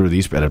can get through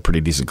these at a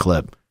pretty decent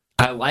clip.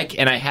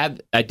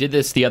 I did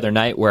this the other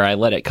night where I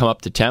let it come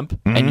up to temp,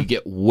 and you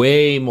get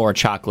way more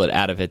chocolate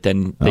out of it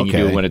than you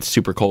do when it's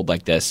super cold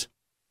like this.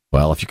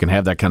 Well, if you can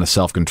have that kind of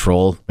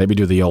self-control, maybe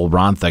do the old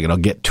Ron thing, and I'll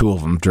get 2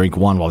 of them, drink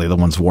one while the other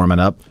one's warming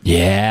up.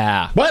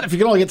 Yeah. But if you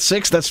can only get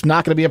 6, that's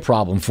not going to be a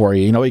problem for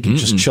you. You can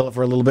just chill it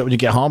for a little bit when you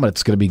get home, and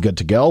it's going to be good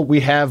to go. We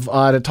have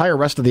an entire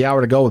rest of the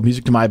hour to go with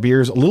Music to My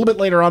Beers. A little bit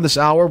later on this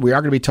hour, we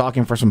are going to be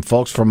talking for some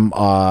folks from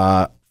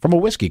a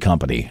whiskey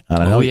company.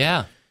 Oh,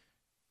 yeah.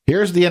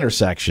 Here's the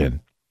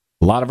intersection.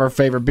 A lot of our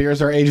favorite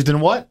beers are aged in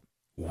what?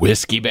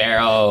 Whiskey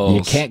barrels.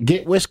 You can't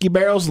get whiskey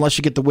barrels unless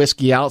you get the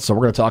whiskey out. So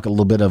we're going to talk a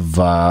little bit of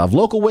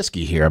local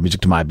whiskey here on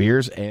Music to My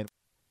Beers. And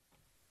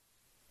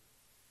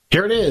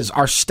Here it is,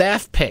 our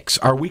staff picks,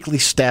 our weekly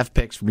staff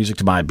picks for Music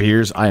to My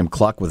Beers. I am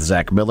Cluck with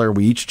Zach Miller.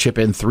 We each chip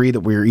in 3 that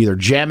we're either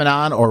jamming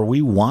on or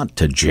we want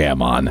to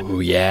jam on.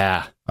 Oh,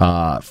 yeah.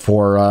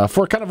 For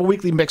kind of a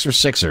weekly mixer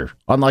sixer.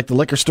 Unlike the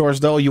liquor stores,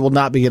 though, you will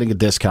not be getting a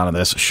discount on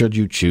this should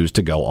you choose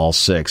to go all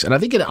 6. And I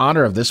think in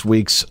honor of this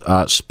week's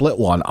split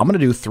one, I'm going to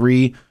do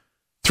three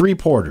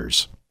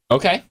porters.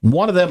 Okay.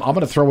 One of them I'm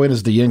going to throw in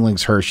is the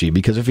Yuengling's Hershey,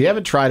 because if you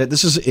haven't tried it,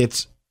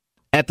 it's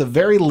at the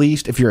very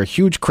least, if you're a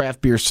huge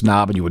craft beer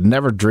snob and you would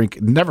never drink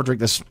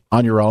this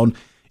on your own,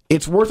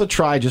 it's worth a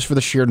try just for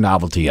the sheer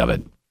novelty of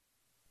it.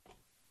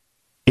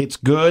 It's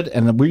good,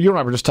 and you and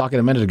I were just talking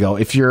a minute ago.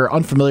 If you're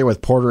unfamiliar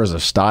with porter as a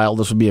style,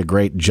 this would be a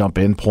great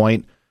jump-in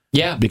point.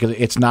 Yeah. Because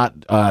it's not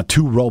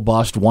too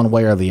robust one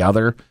way or the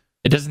other.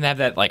 It doesn't have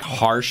that, like,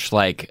 harsh,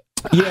 like...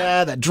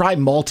 Yeah, that dry,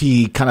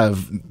 malty kind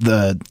of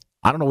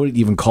I don't know what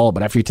you even call it,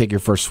 but after you take your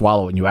first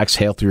swallow and you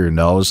exhale through your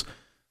nose,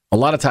 a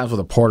lot of times with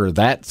a porter,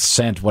 that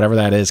scent, whatever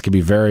that is, can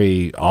be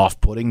very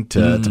off-putting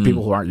to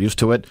people who aren't used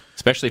to it.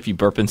 Especially if you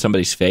burp in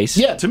somebody's face.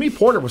 Yeah, to me,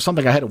 porter was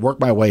something I had to work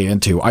my way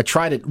into. I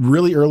tried it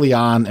really early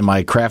on in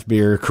my craft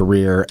beer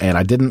career, and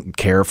I didn't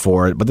care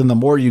for it. But then the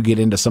more you get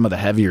into some of the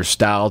heavier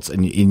stouts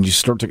and you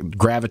start to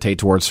gravitate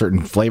towards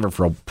certain flavor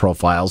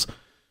profiles,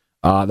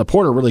 the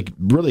porter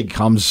really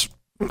comes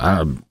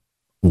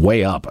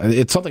way up.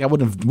 It's something I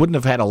wouldn't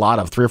have had a lot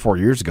of 3 or 4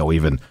 years ago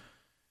even.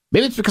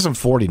 Maybe it's because I'm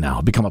 40 now.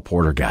 I've become a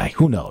porter guy.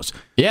 Who knows?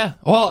 Yeah.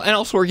 Well, and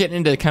also we're getting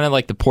into kind of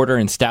like the porter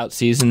and stout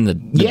season, the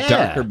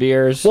darker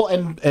beers. Well,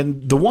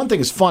 and the one thing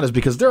is fun is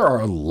because there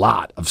are a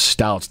lot of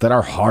stouts that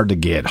are hard to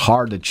get,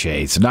 hard to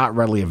chase, not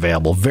readily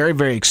available, very,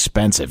 very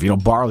expensive.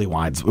 Barley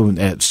wines,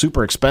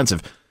 super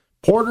expensive.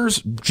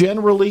 Porters,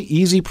 generally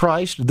easy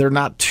priced. They're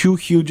not too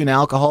huge in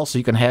alcohol, so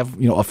you can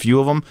have, a few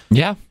of them.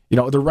 Yeah.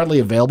 They're readily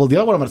available. The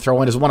other one I'm going to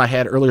throw in is one I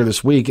had earlier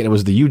this week, and it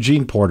was the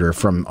Eugene Porter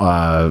from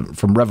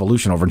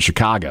Revolution over in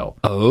Chicago.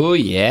 Oh,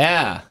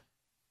 yeah.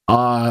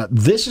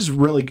 This is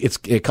really,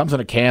 it comes in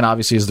a can,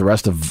 obviously, as the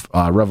rest of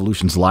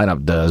Revolution's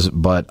lineup does,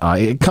 but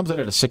it comes in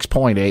at a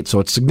 6.8, so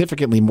it's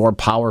significantly more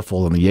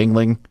powerful than the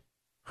Yuengling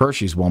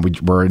Hershey's one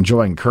we're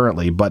enjoying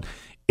currently, but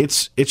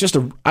it's just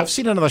I've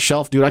seen it on the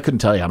shelf, dude. I couldn't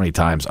tell you how many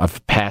times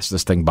I've passed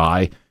this thing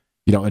by,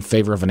 in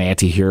favor of an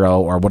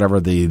anti-hero or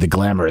whatever the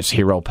glamorous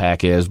hero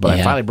pack is. But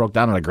I finally broke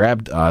down and I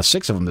grabbed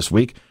 6 of them this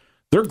week.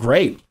 They're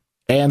great.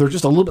 And they're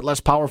just a little bit less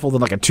powerful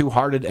than like a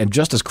Two-Hearted and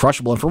just as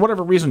crushable. And for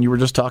whatever reason, you were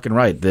just talking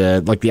right.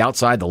 The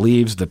outside, the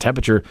leaves, the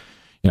temperature,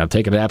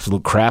 taking an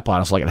absolute crap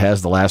on us like it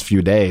has the last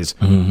few days.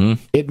 Mm-hmm.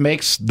 It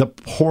makes the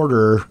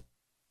porter,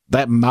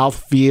 that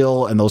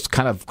mouthfeel and those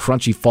kind of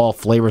crunchy fall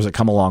flavors that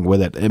come along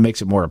with it, it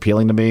makes it more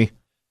appealing to me.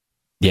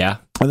 Yeah.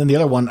 And then the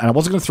other one, and I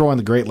wasn't going to throw in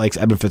the Great Lakes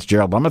Edmund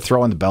Fitzgerald, but I'm going to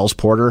throw in the Bell's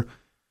Porter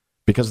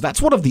because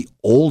that's one of the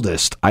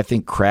oldest, I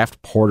think,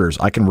 craft porters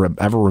I can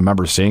ever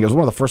remember seeing. It was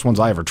one of the first ones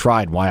I ever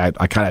tried, why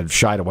I kind of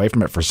shied away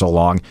from it for so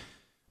long.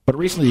 But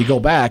recently you go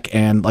back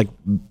and like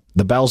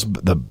the Bell's,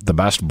 the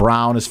Best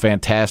Brown is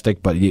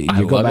fantastic, but you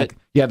go back.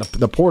 Yeah,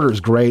 the porter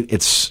is great.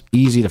 It's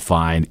easy to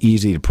find,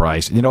 easy to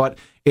price. And you know what?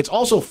 It's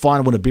also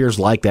fun when a beer's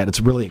like that. It's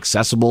really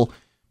accessible.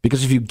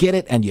 Because if you get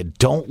it and you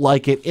don't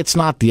like it, it's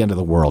not the end of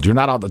the world. You're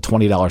not on the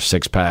 $20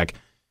 6-pack,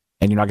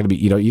 and you're not going to be,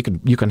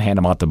 you can hand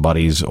them out to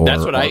buddies. Or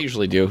that's what I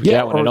usually do.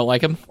 Yeah, when I don't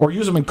like them. Or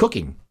use them in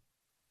cooking.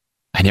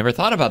 I never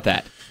thought about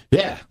that.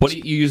 Yeah. What do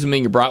you use them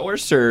in your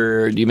bratwurst,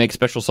 or do you make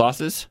special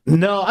sauces?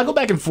 No, I go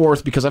back and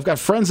forth because I've got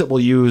friends that will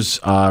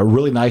use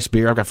really nice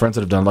beer. I've got friends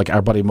that have done, like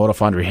our buddy Moto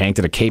Foundry Hank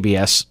did a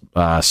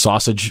KBS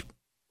sausage.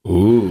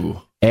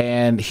 Ooh.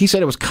 And he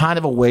said it was kind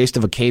of a waste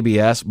of a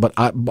KBS, but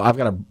I've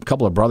got a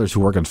couple of brothers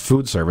who work in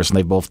food service, and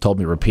they both told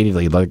me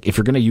repeatedly, like, if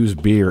you're going to use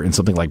beer in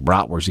something like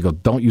bratwurst, you go,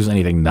 don't use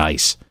anything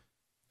nice.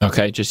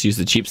 Okay, just use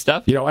the cheap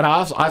stuff? And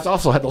I've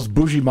also had those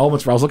bougie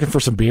moments where I was looking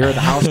for some beer in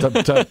the house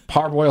to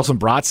parboil some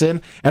brats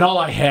in, and all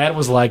I had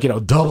was like,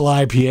 double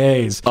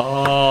IPAs.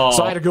 Oh.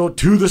 So I had to go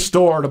to the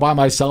store to buy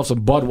myself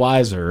some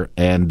Budweiser.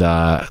 And,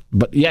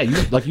 but yeah,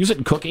 use it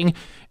in cooking.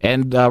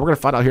 And we're going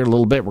to find out here in a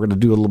little bit. We're going to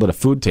do a little bit of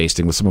food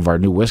tasting with some of our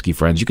new whiskey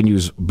friends. You can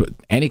use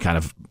any kind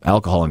of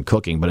alcohol in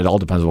cooking, but it all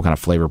depends on what kind of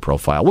flavor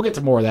profile. We'll get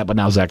to more of that, but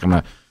now, Zach, I'm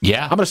going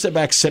to sit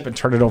back, sip, and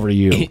turn it over to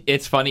you.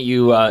 It's funny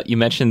you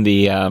mentioned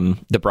the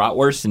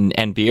bratwurst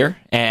and beer,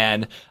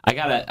 and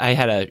I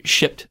had a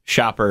shipped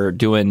shopper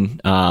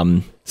doing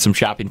some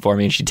shopping for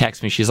me, and she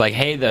texted me. She's like,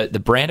 "Hey, the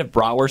brand of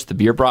bratwurst, the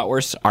beer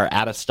bratwursts, are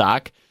out of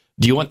stock.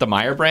 Do you want the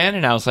Meyer brand?"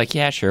 And I was like,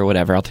 "Yeah, sure,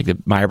 whatever. I'll take the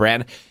Meyer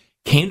brand."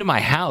 Came to my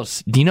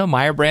house. Do you know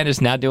Meyer brand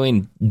is now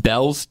doing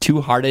Bell's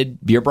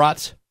Two-Hearted beer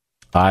brats?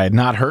 I had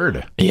not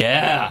heard.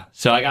 Yeah.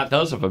 So I got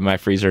those up in my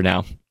freezer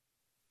now.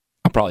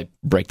 I'll probably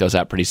break those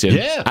out pretty soon.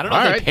 Yeah. I don't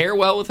know if they pair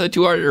well with a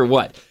Two-Hearted or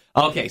what.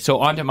 Okay, so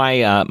on to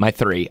my my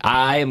 3.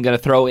 I am going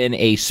to throw in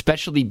a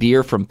specialty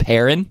beer from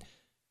Perrin.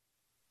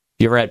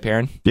 You ever had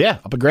Perrin? Yeah,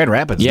 up in Grand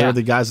Rapids. Yeah. They're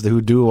the guys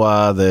who do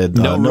the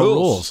No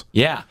Rules.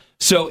 Yeah.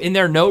 So in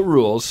their No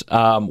Rules,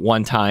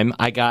 one time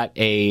I got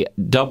a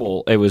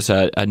double. It was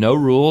a No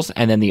Rules,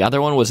 and then the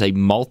other one was a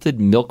malted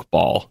milk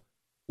ball,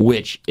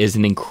 which is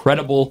an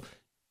incredible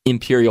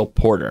imperial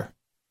porter.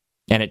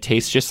 and it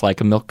tastes just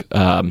like a milk.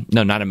 No,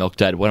 not a Milk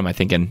Dud. What am I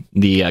thinking?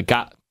 The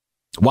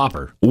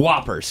Whopper.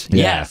 Whoppers.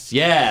 Yeah. Yes,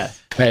 yeah.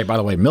 Hey, by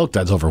the way, Milk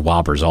Duds over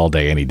Whoppers all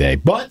day, any day.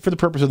 But for the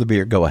purpose of the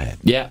beer, go ahead.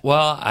 Yeah,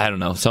 well, I don't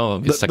know. Some of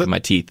them get stuck in my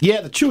teeth. Yeah,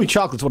 the chewy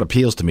chocolate's what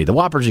appeals to me. The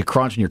Whoppers you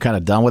crunch and you're kind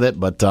of done with it.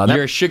 But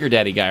you're a sugar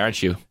daddy guy,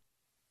 aren't you?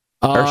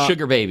 Or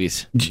sugar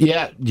babies.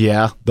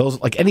 Yeah. Those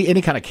like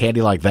any kind of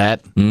candy like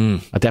that. I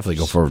definitely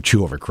go for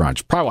chew over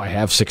crunch. Probably why I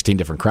have 16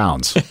 different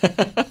crowns.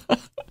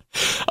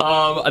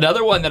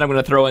 Another one that I'm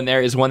going to throw in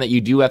there is one that you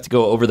do have to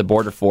go over the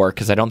border for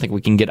because I don't think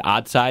we can get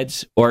Odd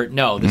Sides. Or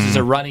no, this is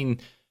a running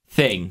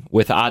thing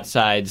with Odd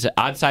Sides.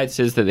 Odd Sides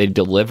says that they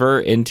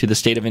deliver into the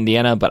state of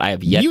Indiana, but I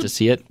have yet to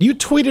see it. You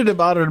tweeted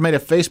about it and made a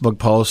Facebook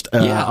post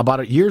about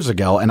it years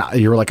ago, and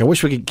you were like, "I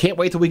wish can't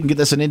wait till we can get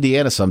this in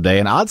Indiana someday."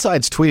 And Odd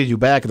Sides tweeted you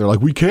back, and they're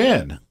like, "We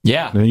can."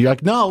 Yeah, and you're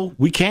like, "No,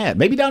 we can't."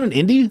 Maybe down in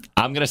Indy.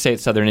 I'm going to say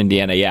it's Southern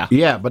Indiana.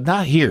 Yeah, but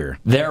not here.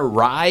 Their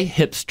Rye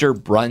Hipster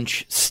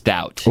Brunch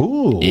Stout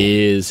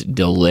is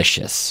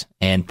delicious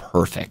and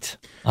perfect.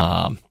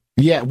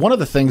 Yeah, one of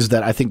the things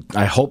that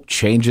I hope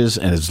changes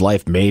and his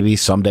life maybe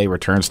someday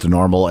returns to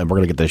normal, and we're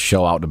going to get this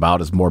show out and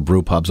about as more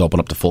brew pubs open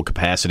up to full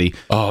capacity.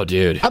 Oh,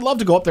 dude. I'd love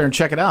to go up there and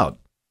check it out.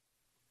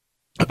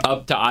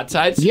 Up to Odd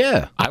Sides?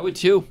 Yeah. I would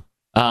too.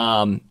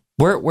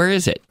 Where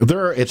is it?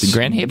 It's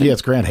Grand Haven? Yeah,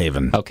 it's Grand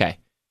Haven. Okay.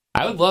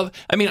 I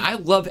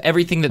love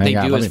everything that they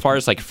do as far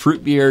as like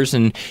fruit beers,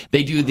 and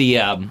they do the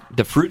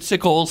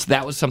fruitsicles.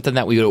 That was something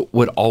that we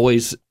would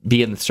always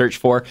be in the search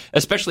for,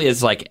 especially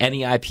as like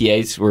any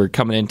IPAs were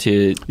coming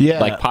into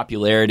like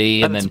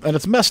popularity, and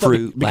it's messed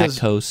fruit, up because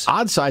lactose.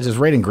 Odd Sides is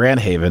right in Grand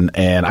Haven,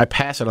 and I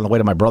pass it on the way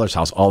to my brother's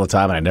house all the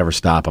time, and I never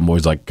stop. I'm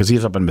always like, because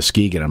he's up in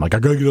Muskegon, I'm like, I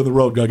gotta get on the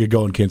road, gotta get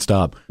going, can't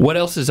stop. What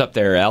else is up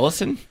there?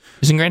 Ellison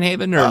is in Grand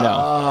Haven, or no?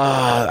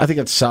 I think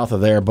it's south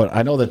of there, but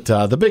I know that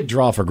the big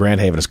draw for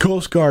Grand Haven is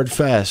Coast Guard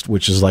Fest,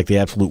 which is like the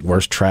absolute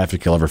worst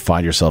traffic you'll ever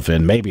find yourself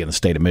in, maybe in the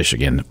state of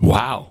Michigan.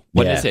 Wow.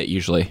 What is it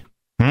usually?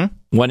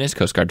 When is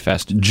Coast Guard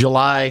Fest?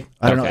 July.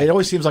 I don't know. It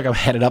always seems like I'm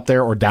headed up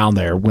there or down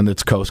there when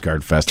it's Coast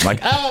Guard Fest. I'm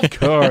like, of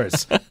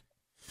course. All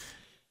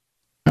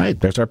right,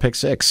 there's our pick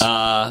 6.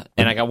 And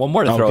I got one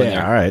more to throw in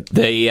there. All right.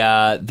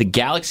 The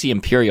Galaxy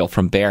Imperial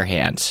from Bare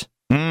Hands.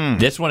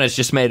 This one has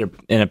just made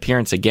an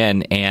appearance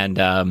again, and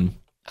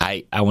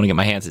I want to get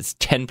my hands. It's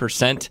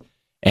 10%,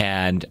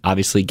 and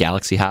obviously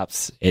Galaxy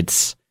hops.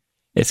 It's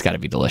got to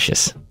be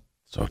delicious.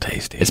 So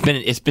tasty.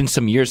 It's been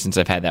some years since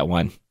I've had that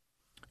one.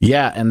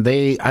 Yeah, and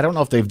I don't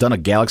know if they've done a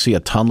Galaxy a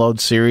ton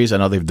load series. I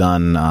know they've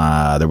done.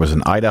 There was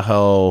an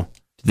Idaho.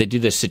 Did they do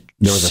the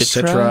There was a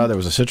Citra. There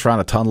was a Citra on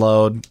a ton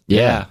load.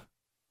 Yeah.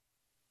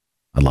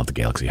 I love the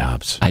Galaxy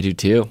hops. I do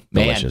too.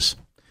 Man. Delicious.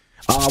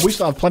 We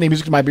still have plenty of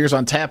music to my beers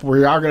on tap.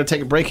 We are going to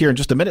take a break here in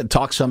just a minute and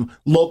talk some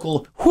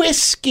local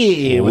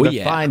whiskey with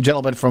a fine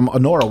gentleman from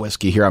Honora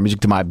Whiskey here on Music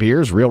to My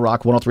Beers, Real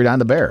Rock 103.9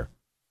 The Bear.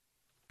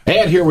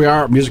 And here we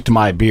are, Music to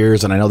My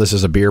Beers, and I know this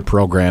is a beer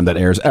program that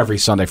airs every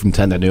Sunday from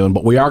 10 to noon,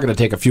 but we are going to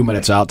take a few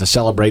minutes out to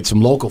celebrate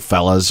some local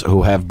fellas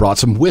who have brought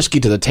some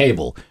whiskey to the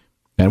table.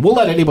 And we'll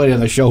let anybody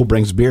on the show who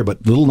brings beer,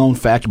 but little known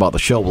fact about the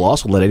show, we'll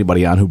also let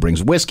anybody on who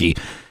brings whiskey.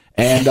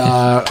 And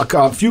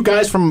a few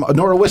guys from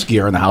Honora Whiskey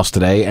are in the house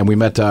today, and we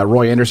met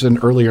Roy Anderson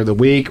earlier in the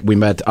week. We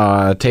met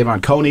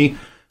Tavon Coney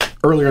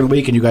earlier in the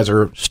week, and you guys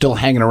are still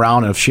hanging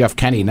around with Chef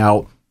Kenny.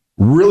 Now,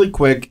 really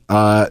quick,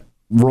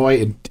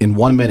 Roy, in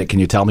 1 minute, can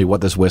you tell me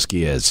what this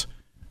whiskey is?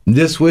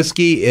 This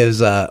whiskey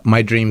is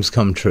my dreams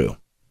come true.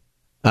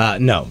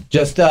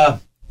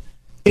 It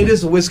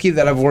is a whiskey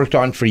that I've worked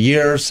on for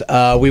years.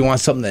 We want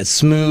something that's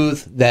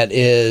smooth, that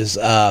is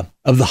of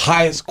the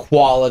highest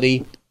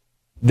quality,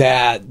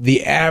 that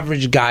the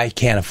average guy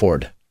can't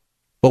afford.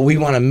 But we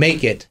want to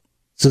make it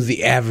so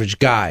the average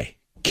guy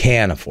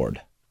can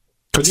afford.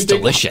 It's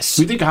delicious.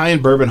 We think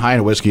high-end bourbon,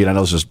 high-end whiskey, and I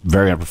know this is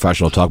very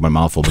unprofessional to talk my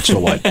mouth full, but so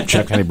what?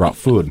 Chef Kenny brought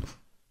food.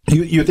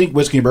 You think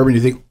whiskey and bourbon,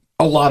 you think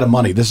a lot of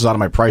money. This is out of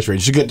my price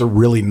range. You get the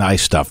really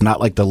nice stuff,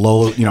 not like the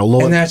low.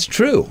 And that's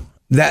true.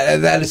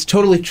 That is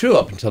totally true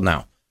up until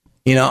now.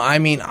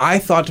 I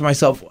thought to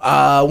myself,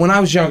 when I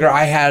was younger,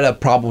 I had a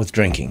problem with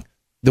drinking.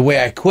 The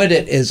way I quit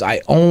it is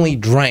I only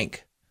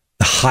drank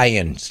the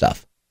high-end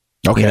stuff.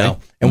 Okay.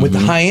 And with the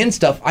high-end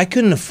stuff, I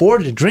couldn't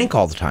afford to drink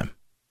all the time.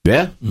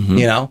 Yeah.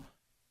 Mm-hmm.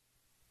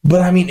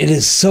 But it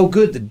is so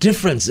good. The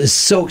difference is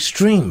so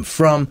extreme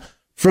from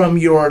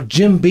your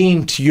Jim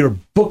Beam to your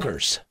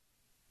Booker's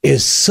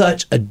is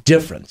such a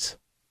difference.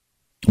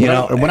 When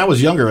I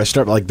was younger, I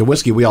started like the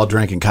whiskey we all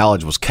drank in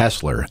college was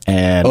Kessler,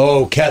 and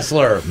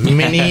Kessler,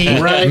 mini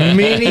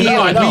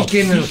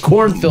weekend in a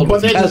cornfield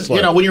with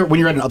Kessler. When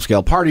you're at an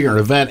upscale party or an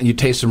event and you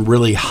taste some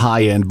really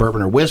high end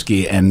bourbon or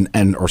whiskey and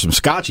or some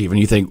scotch, even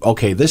you think,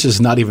 okay, this is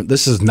not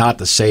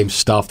the same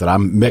stuff that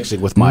I'm mixing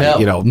with my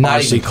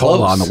RC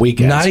Cola on the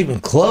weekends. Not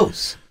even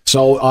close.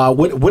 So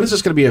when is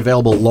this going to be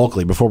available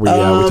locally? Before we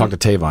talk to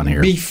Tavon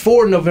here,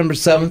 before November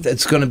 7th,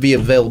 it's going to be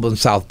available in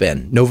South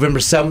Bend. November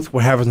 7th,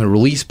 we're having the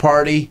release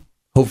party,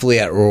 hopefully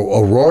at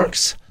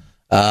O'Rourke's.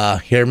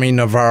 Hear me,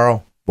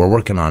 Navarro. We're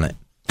working on it.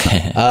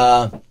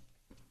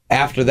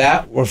 After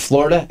that, we're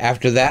Florida.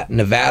 After that,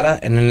 Nevada.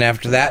 And then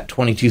after that,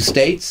 22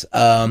 states.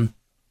 We're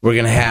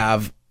going to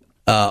have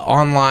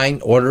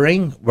online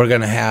ordering. We're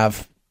going to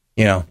have,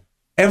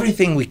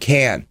 everything we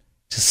can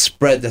to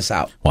spread this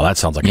out. Well, that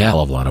sounds like a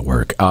hell of a lot of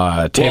work.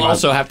 We'll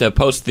also have to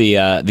post the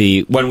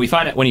when you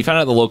find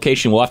out the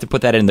location, we'll have to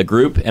put that in the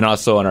group and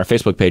also on our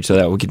Facebook page so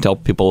that we can tell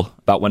people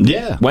about when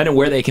and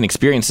where they can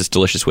experience this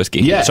delicious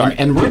whiskey. Yeah, sorry.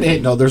 And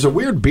we're there's a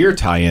weird beer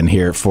tie-in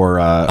here for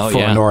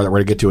Nora that we're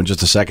going to get to in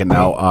just a second.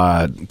 Now,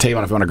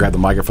 Tavon, if you want to grab the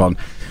microphone.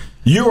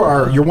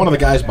 You're one of the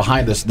guys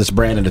behind this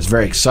brand, and it's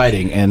very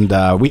exciting.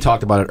 And we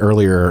talked about it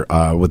earlier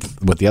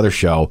with the other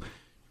show.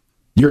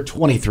 You're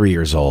 23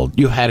 years old.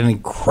 You had an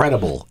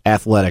incredible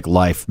athletic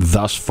life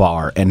thus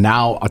far, and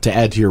now to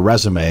add to your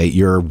resume,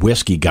 you're a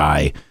whiskey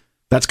guy.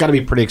 That's got to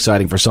be pretty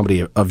exciting for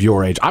somebody of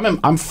your age.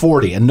 I'm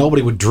 40, and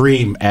nobody would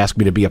ask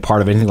me to be a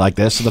part of anything like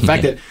this. So the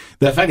fact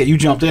that you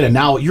jumped in and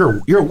now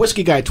you're a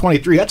whiskey guy at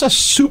 23, that's a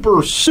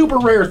super super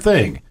rare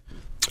thing.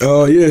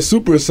 Yeah,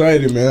 super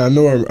excited, man. I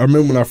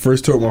remember when I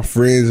first told my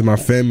friends and my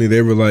family,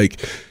 they were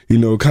like,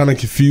 kind of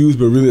confused,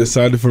 but really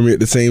excited for me at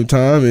the same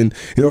time. And,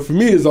 for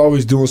me, it's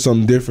always doing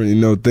something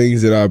different,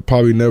 things that I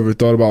probably never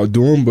thought about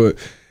doing, but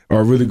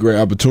are really great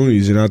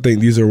opportunities. And I think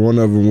these are one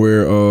of them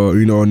where,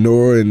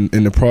 Nora and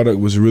the product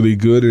was really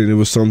good. And it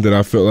was something that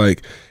I felt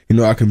like,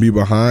 I can be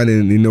behind.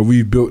 And,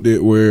 we built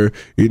it where,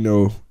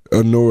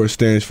 Nora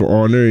stands for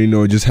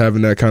honor, just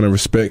having that kind of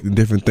respect and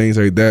different things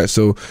like that.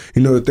 So,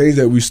 the things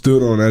that we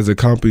stood on as a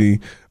company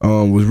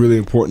was really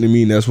important to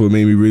me, and that's what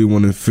made me really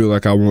want to feel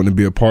like I wanted to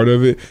be a part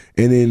of it.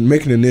 And then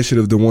making an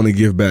initiative to want to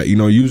give back,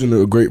 using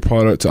a great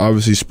product to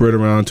obviously spread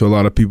around to a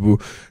lot of people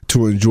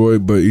to enjoy,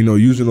 but,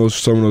 using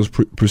some of those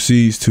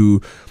proceeds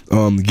to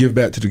give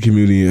back to the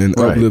community and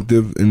uplift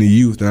them and the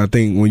youth. And I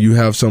think when you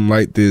have something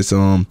like this,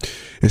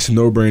 it's a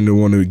no-brainer to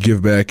want to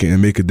give back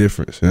and make a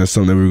difference. And that's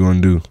something that we're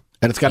going to do.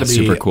 And it's got to be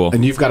super cool.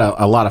 And you've got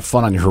a lot of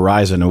fun on your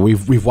horizon. And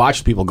we've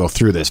watched people go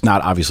through this,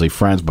 not obviously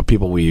friends, but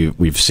people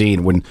we've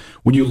seen. When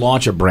you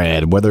launch a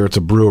brand, whether it's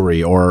a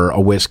brewery or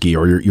a whiskey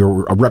or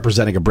you're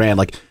representing a brand,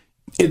 like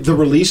the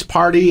release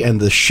party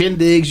and the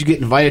shindigs you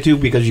get invited to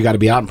because you got to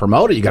be out and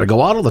promote it. You got to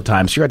go out all the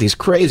time. So you're at these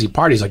crazy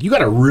parties. Like, you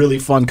got a really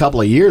fun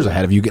couple of years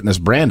ahead of you getting this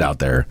brand out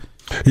there.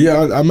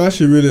 Yeah, I'm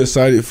actually really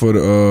excited for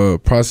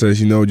the process,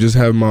 just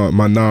having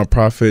my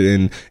nonprofit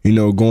and,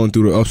 going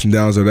through the ups and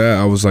downs of that.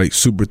 I was like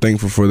super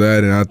thankful for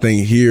that. And I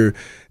think here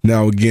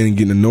now again,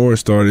 getting the Nora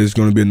started, it's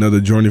going to be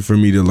another journey for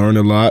me to learn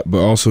a lot,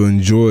 but also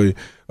enjoy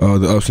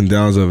the ups and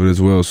downs of it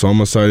as well. So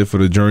I'm excited for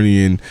the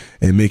journey and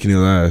making it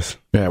last.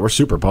 Yeah, we're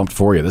super pumped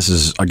for you. This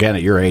is, again,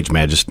 at your age,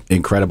 man, just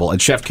incredible.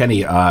 And Chef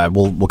Kenny,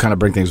 we'll kind of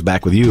bring things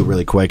back with you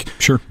really quick.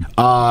 Sure.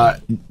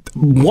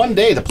 One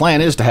day the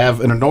plan is to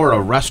have an Nora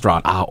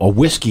restaurant, a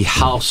whiskey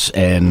house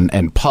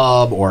and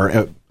pub,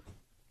 or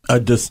a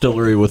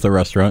distillery with a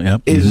restaurant. Yeah,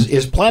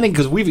 is planning,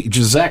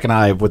 because Zach and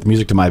I with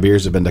Music to My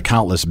Beers have been to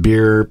countless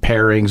beer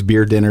pairings,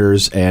 beer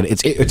dinners, and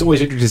it's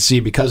always interesting to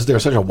see, because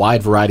there's such a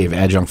wide variety of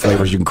adjunct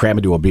flavors you can cram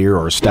into a beer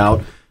or a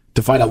stout,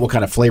 to find out what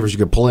kind of flavors you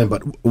can pull in.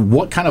 But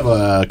what kind of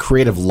a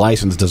creative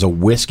license does a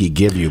whiskey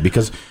give you?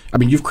 Because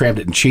you've crammed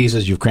it in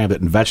cheeses, you've crammed it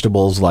in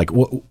vegetables, like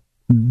what.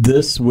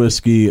 This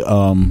whiskey,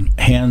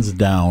 hands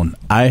down,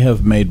 I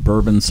have made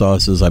bourbon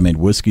sauces, I made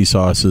whiskey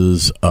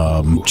sauces,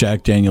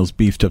 Jack Daniel's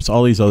beef tips,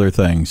 all these other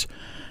things.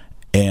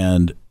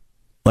 And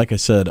like I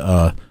said,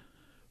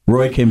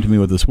 Roy came to me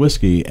with this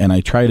whiskey, and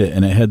I tried it,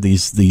 and it had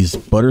these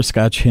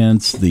butterscotch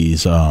hints, the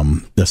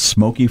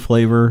smoky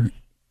flavor,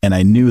 and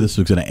I knew this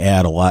was going to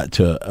add a lot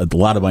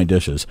of my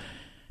dishes.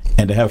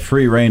 And to have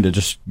free reign to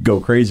just go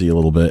crazy a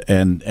little bit.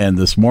 And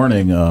this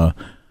morning,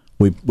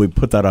 we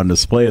put that on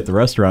display at the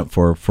restaurant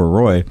for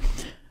Roy.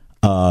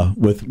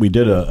 We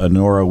did a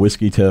Nora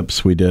whiskey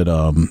tips. We did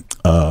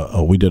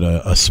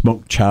a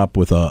smoked chop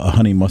with a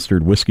honey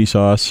mustard whiskey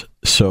sauce.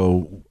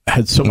 So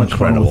had so much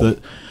fun with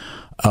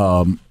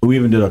it. We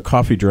even did a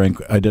coffee drink.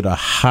 I did a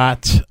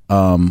hot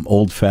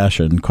old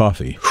fashioned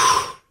coffee,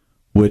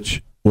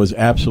 which was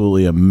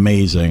absolutely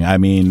amazing. I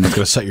mean, it's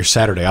going to set your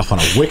Saturday off on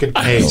a wicked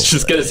pace. I was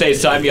just going to say,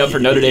 sign me up for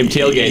Notre Dame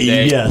tailgate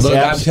day. Yes, look,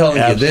 I'm telling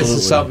you, this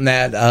is something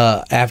that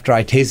after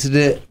I tasted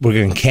it, we're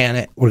going to can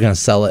it. We're going to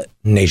sell it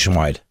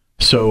nationwide.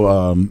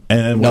 So, and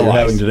then what we're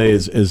having today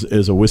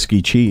is a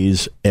whiskey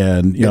cheese,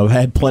 and I've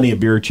had plenty of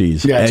beer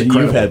cheese. Yeah, it's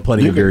incredible. You've had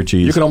plenty of beer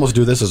cheese. You can almost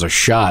do this as a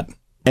shot.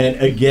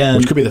 And again,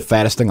 which could be the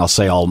fattest thing I'll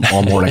say all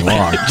morning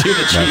long. Two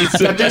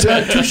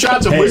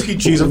shots of whiskey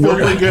cheese are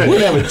really good.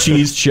 We have a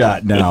cheese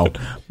shot now,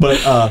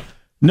 but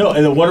no.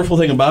 And the wonderful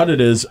thing about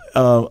it is,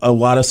 a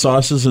lot of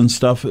sauces and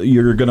stuff,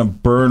 you're going to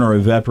burn or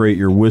evaporate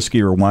your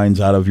whiskey or wines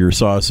out of your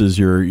sauces,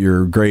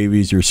 your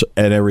gravies,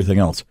 and everything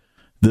else.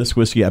 This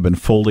whiskey, I've been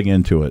folding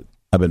into it.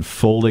 I've been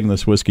folding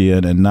this whiskey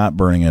in and not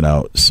burning it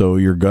out. So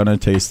you're going to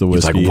taste the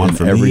whiskey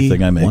in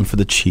everything I make. One for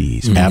the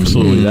cheese.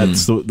 Absolutely.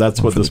 That's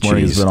what this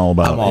morning has been all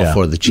about. I'm all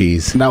for the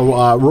cheese.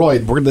 Now, Roy,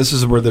 this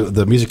is where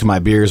the Music to My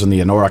Beers and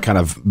the Nora kind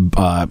of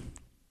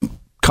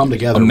come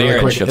together. A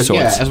marriage of sorts.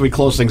 Yeah, as we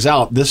close things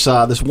out, this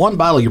one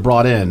bottle you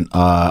brought in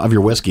of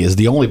your whiskey is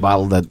the only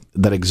bottle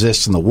that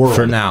exists in the world.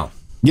 For now.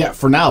 Yeah,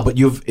 for now, but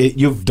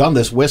you've done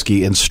this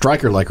whiskey in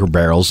Striker Liker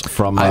barrels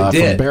from I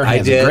did. from Bare I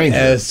Hands did. and Granger.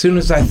 As soon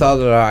as I thought of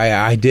the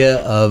idea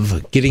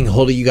of getting a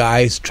hold of you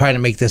guys, trying to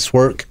make this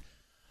work,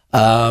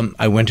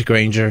 I went to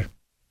Granger.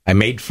 I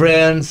made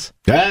friends.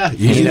 Yeah,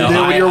 you did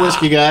with your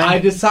whiskey guy. I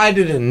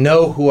decided to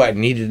know who I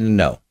needed to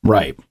know.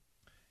 Right.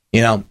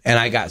 And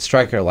I got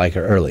Striker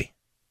Liker early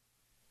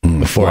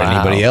before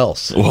anybody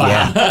else.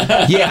 Wow.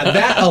 Yeah,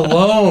 that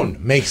alone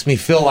makes me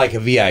feel like a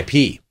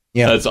VIP.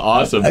 That's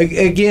awesome.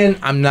 Again,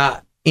 I'm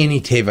not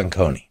any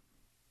Tavenconi,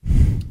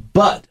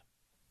 but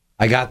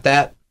I got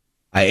that.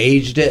 I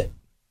aged it.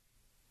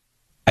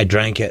 I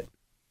drank it.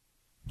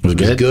 It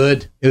was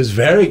good? It was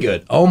very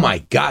good. Oh my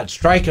God,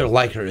 Striker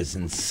Liker is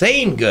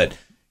insane good.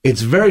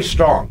 It's very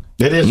strong.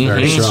 It is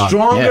very It's strong.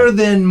 stronger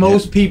than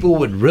most people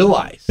would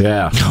realize.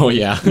 Yeah. Oh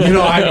yeah.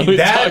 I mean, we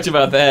that- talked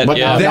about that. But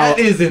Yeah. That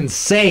is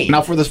insane.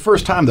 Now, for this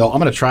first time, though, I'm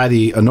going to try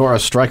the Honora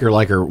Striker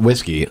Liker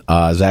whiskey.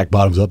 Zach,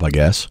 bottoms up, I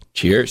guess.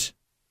 Cheers.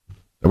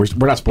 We're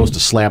not supposed to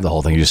slam the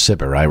whole thing. You just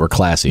sip it, right? We're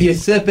classy. You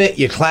sip it,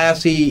 you're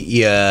classy,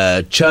 you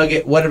chug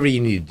it, whatever you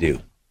need to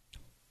do.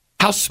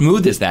 How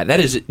smooth is that? That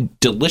is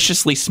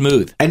deliciously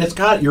smooth. And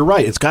you're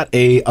right. It's got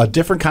a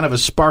different kind of a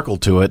sparkle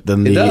to it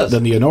than It does.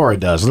 the Honora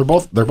does.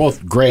 They're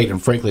both great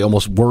and frankly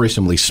almost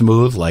worrisomely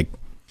smooth. Like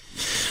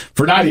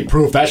for 90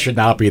 proof, that should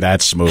not be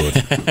that smooth.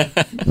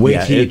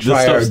 Wait till you this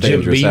try our stuff's Jim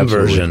dangerous, Beam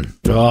absolutely. version.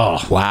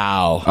 Oh.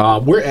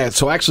 Wow.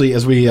 So actually,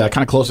 as we kind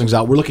of close things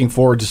out, we're looking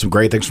forward to some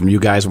great things from you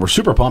guys, and we're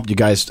super pumped you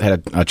guys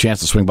had a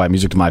chance to swing by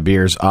Music to My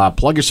Beers.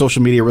 Plug your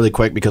social media really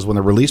quick, because when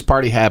the release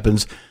party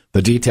happens,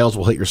 the details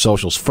will hit your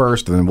socials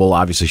first, and then we'll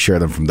obviously share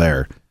them from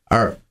there.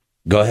 All right,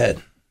 go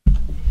ahead.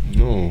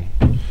 No.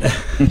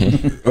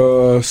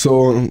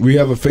 So we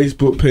have a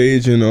Facebook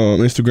page and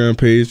Instagram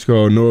page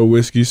called Nora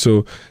Whiskey.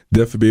 So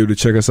definitely be able to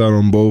check us out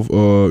on both.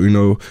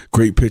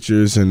 Great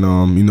pictures and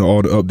all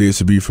the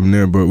updates will be from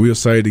there. But we're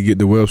excited to get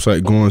the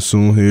website going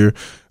soon here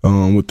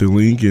with the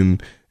link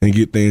and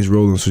get things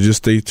rolling. So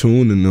just stay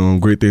tuned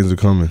and great things are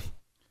coming.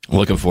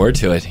 Looking forward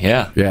to it.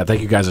 Yeah. Yeah,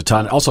 thank you guys a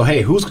ton. Also,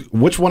 hey,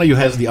 which one of you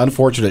has the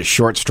unfortunate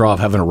short straw of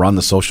having to run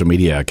the social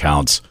media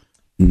accounts?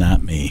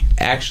 Not me.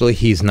 Actually,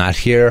 he's not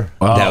here.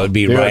 Oh, That would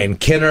be dude. Ryan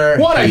Kinner.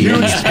 What a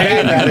huge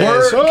pain that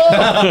is.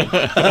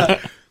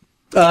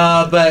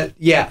 Oh! But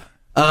yeah,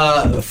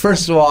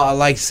 first of all, I'd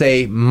like to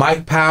say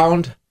Mike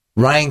Pound,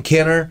 Ryan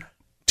Kinner,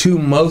 two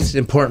most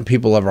important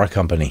people of our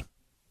company.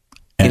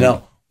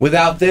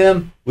 Without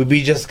them, we'd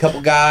be just a couple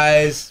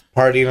guys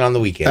partying on the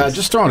weekends.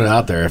 Just throwing it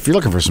out there. If you're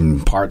looking for some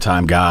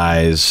part-time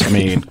guys, I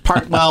mean,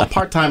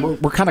 part-time,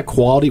 we're kind of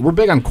quality. We're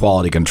big on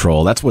quality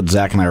control. That's what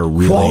Zach and I are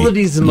really...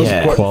 Quality is the most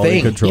important quality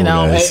thing. control.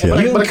 Guys, yeah.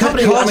 But a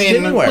company, cut costs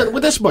anywhere.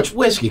 with this much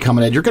whiskey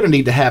coming in, you're going to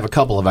need to have a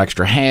couple of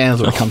extra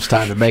hands when it comes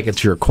time to make it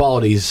to your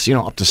qualities,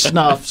 up to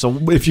snuff. So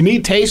if you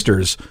need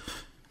tasters,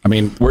 I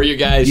mean... Where are you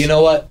guys? You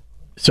know what?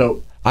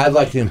 So I'd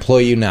like to employ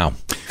you now.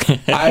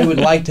 I would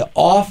like to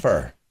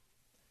offer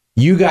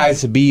you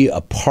guys to be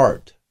a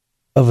part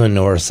of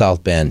Honora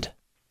South Bend.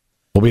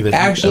 We'll be the,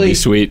 Actually, That'd be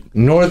sweet.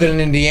 Northern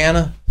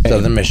Indiana,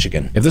 Southern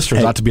Michigan. if this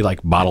turns out to be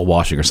like bottle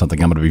washing or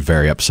something, I'm going to be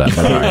very upset.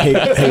 But all right.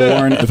 hey,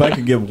 Warren, if I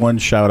could give one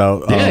shout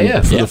out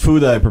for the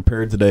food that I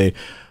prepared today.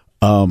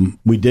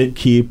 We did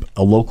keep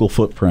a local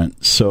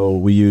footprint, so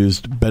we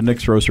used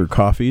Bendix Roaster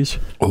coffees.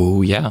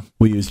 Oh, yeah.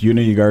 We used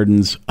Unity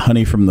Gardens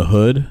honey from the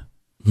hood,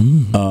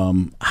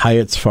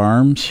 Hyatt's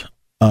Farms,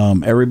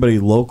 everybody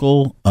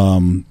local.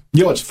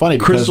 It's funny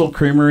because Crystal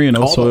Creamery and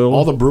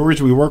all the breweries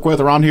we work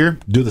with around here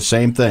do the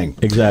same thing.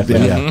 Exactly.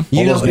 Yeah.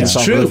 You know, All those names it's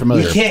sound true. really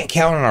familiar. We can't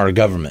count on our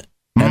government.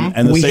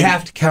 And the We same,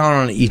 have to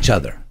count on each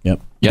other. Yep.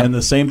 Yep. And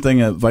the same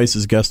thing at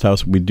Vice's Guest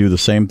House. We do the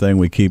same thing.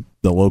 We keep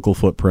the local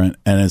footprint,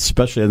 and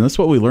especially, and that's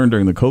what we learned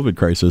during the COVID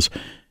crisis,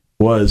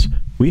 was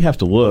we have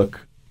to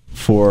look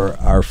for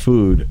our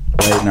food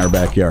right in our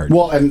backyard.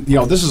 Well, and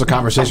this is a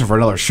conversation for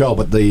another show,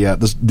 but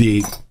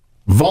the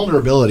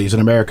vulnerabilities in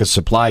America's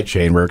supply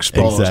chain were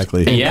exposed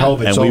Exactly. in Yeah.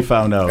 COVID. And we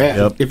found out.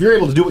 Yep. If you're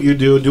able to do what you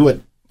do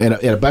it in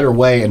a better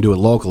way and do it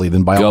locally,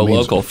 then by Go all means,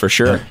 local for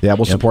sure. Yeah,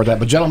 we'll support that.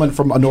 But gentlemen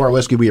from Honora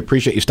Whiskey, we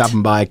appreciate you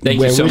stopping by. Thank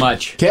you so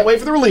much. Can't wait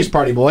for the release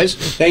party, boys.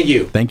 Thank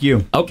you. Thank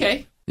you.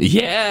 Okay.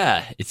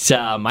 Yeah. It's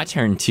my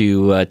turn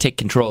to take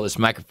control of this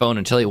microphone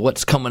and tell you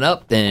what's coming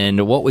up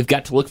and what we've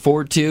got to look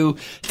forward to.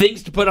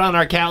 Things to put on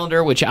our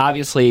calendar, which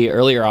obviously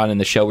earlier on in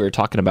the show we were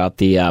talking about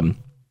the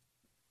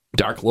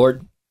Dark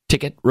Lord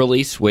ticket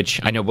release,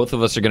 which I know both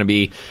of us are going to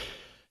be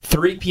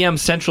 3 p.m.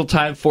 Central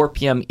Time, 4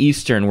 p.m.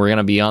 Eastern. We're going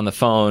to be on the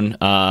phone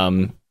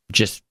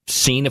just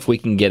seeing if we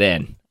can get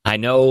in. I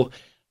know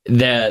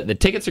the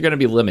tickets are going to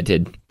be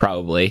limited,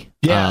 probably.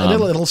 Yeah, and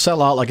it'll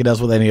sell out like it does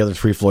with any other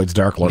Three Floyds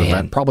Dark Lord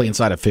event, probably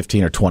inside of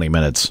 15 or 20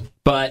 minutes.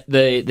 But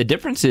the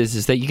difference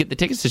is that you get the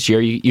tickets this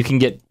year. You can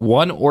get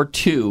one or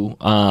two.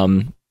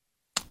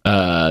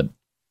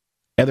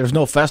 And there's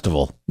no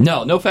festival.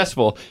 No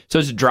festival. So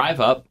it's a drive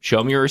up, show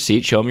them your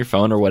receipt, show them your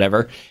phone or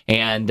whatever,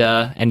 and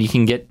you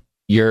can get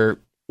your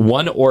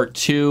one or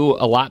two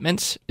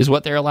allotments is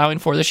what they're allowing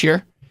for this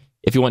year.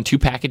 if you want 2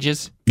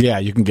 packages. Yeah,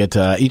 you can get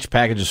each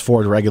package is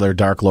 4 regular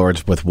Dark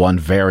Lords with 1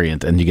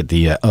 variant, and you get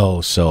the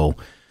so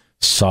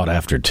sought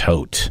after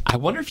tote. I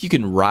wonder if you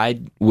can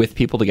ride with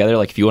people together,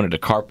 like if you wanted to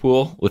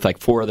carpool with like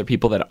 4 other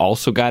people that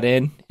also got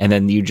in, and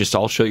then you just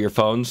all show your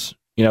phones,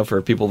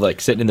 for people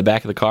like sitting in the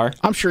back of the car.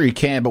 I'm sure you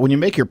can, but when you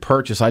make your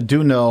purchase, I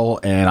do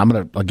know, and I'm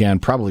going to, again,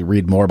 probably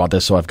read more about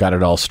this so I've got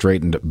it all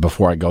straightened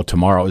before I go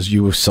tomorrow, is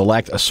you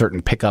select a certain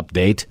pickup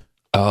date.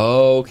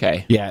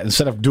 Okay. Yeah,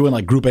 instead of doing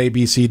like group A,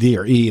 B, C, D,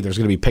 or E, there's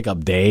going to be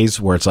pickup days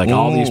where it's like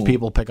all these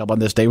people pick up on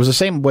this day. It was the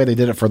same way they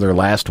did it for their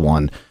last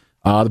one.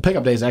 The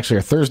pickup days actually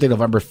are Thursday,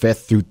 November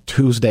 5th through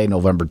Tuesday,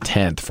 November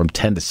 10th from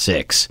 10 to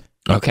 6.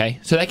 Okay.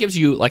 So that gives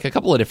you like a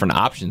couple of different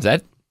options.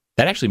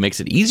 That actually makes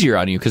it easier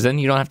on you because then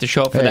you don't have to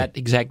show up for that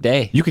exact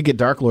day. You could get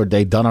Dark Lord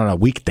Day done on a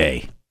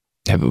weekday.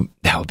 That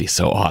would be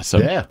so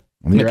awesome. Yeah.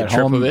 Make a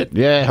trip of it.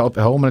 Yeah,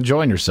 home and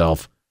enjoying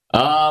yourself.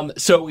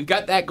 So we've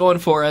got that going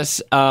for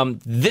us.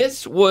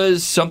 This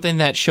was something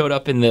that showed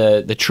up in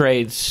the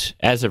trades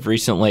as of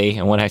recently.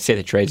 And when I say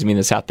the trades, I mean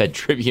the South Bend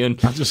Tribune.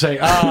 I was just saying,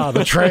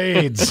 the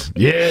trades.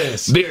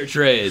 Yes. Beer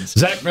trades.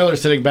 Zach Miller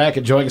sitting back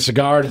enjoying a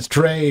cigar and his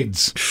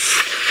trades.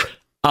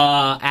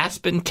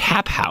 Aspen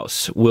Tap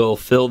House will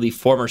fill the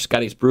former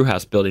Scotty's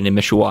Brewhouse building in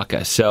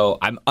Mishawaka. So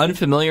I'm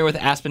unfamiliar with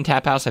Aspen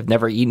Tap House. I've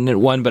never eaten at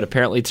one, but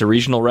apparently it's a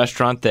regional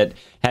restaurant that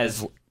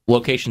has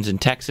locations in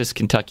Texas,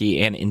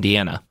 Kentucky, and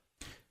Indiana.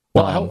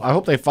 Well, I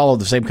hope they follow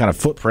the same kind of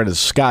footprint as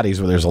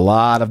Scotty's, where there's a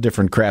lot of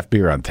different craft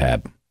beer on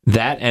tap.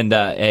 That and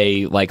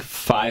a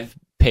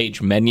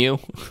 5-page menu.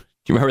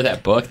 Do you remember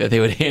that book that they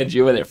would hand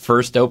you when it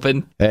first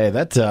opened? Hey,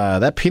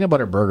 that peanut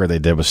butter burger they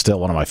did was still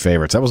one of my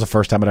favorites. That was the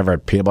first time I'd ever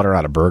had peanut butter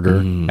on a burger.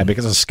 And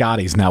because of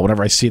Scotty's now,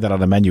 whenever I see that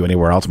on the menu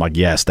anywhere else, I'm like,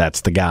 yes,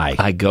 that's the guy.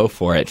 I go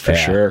for it, for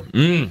sure.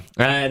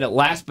 And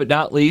last but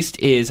not least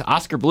is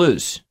Oscar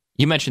Blues.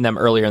 You mentioned them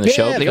earlier in the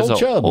show. The Old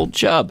Chub. Old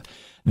Chub.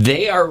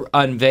 They are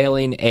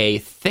unveiling a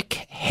Thick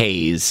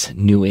Haze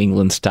New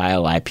England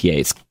style IPA.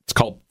 It's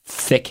called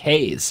Thick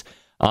Haze.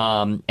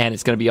 And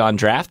it's going to be on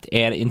draft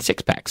and in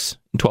 6-packs,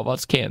 in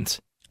 12-ounce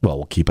cans. Well,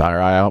 we'll keep our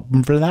eye out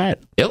for that.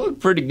 It looked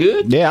pretty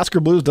good. Yeah,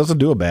 Oscar Blues doesn't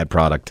do a bad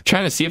product.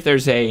 Trying to see if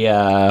there's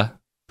a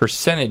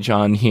percentage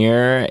on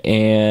here,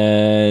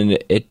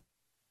 and it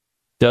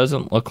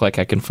doesn't look like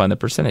I can find the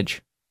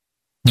percentage.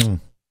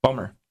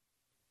 Bummer.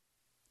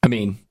 I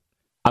mean,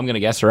 I'm going to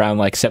guess around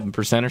like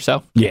 7% or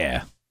so.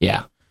 Yeah.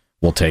 Yeah.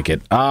 We'll take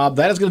it.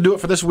 That is going to do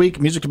it for this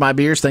week. Music to My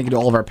Beers. Thank you to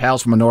all of our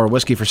pals from Menorah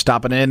Whiskey for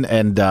stopping in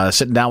and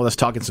sitting down with us,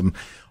 talking some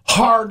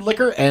hard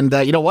liquor. And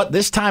you know what?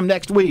 This time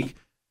next week,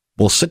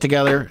 we'll sit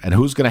together, and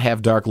who's going to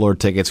have Dark Lord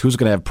tickets? Who's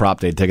going to have Prop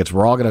Day tickets?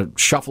 We're all going to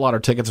shuffle out our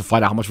tickets and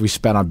find out how much we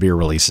spent on beer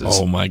releases.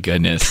 Oh, my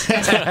goodness.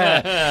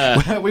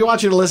 We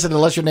want you to listen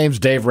unless your name's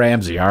Dave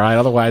Ramsey, all right?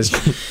 Otherwise,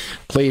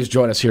 please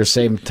join us here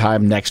same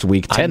time next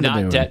week, 10 to noon.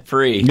 I'm not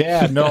debt-free.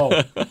 Yeah,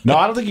 no. No,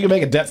 I don't think you can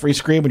make a debt-free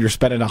scream when you're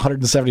spending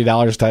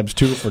 $170 times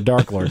 2 for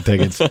Dark Lord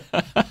tickets.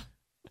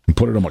 And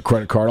put it on my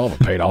credit card. I'll have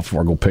it paid off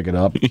before I go pick it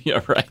up.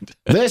 Yeah, right.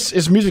 This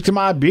is Music to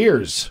My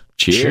Beers.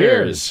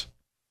 Cheers.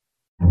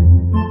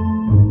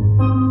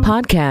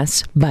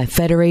 Podcasts by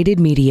Federated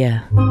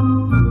Media.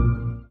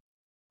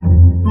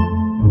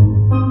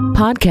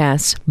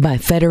 Podcasts by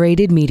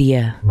Federated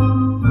Media.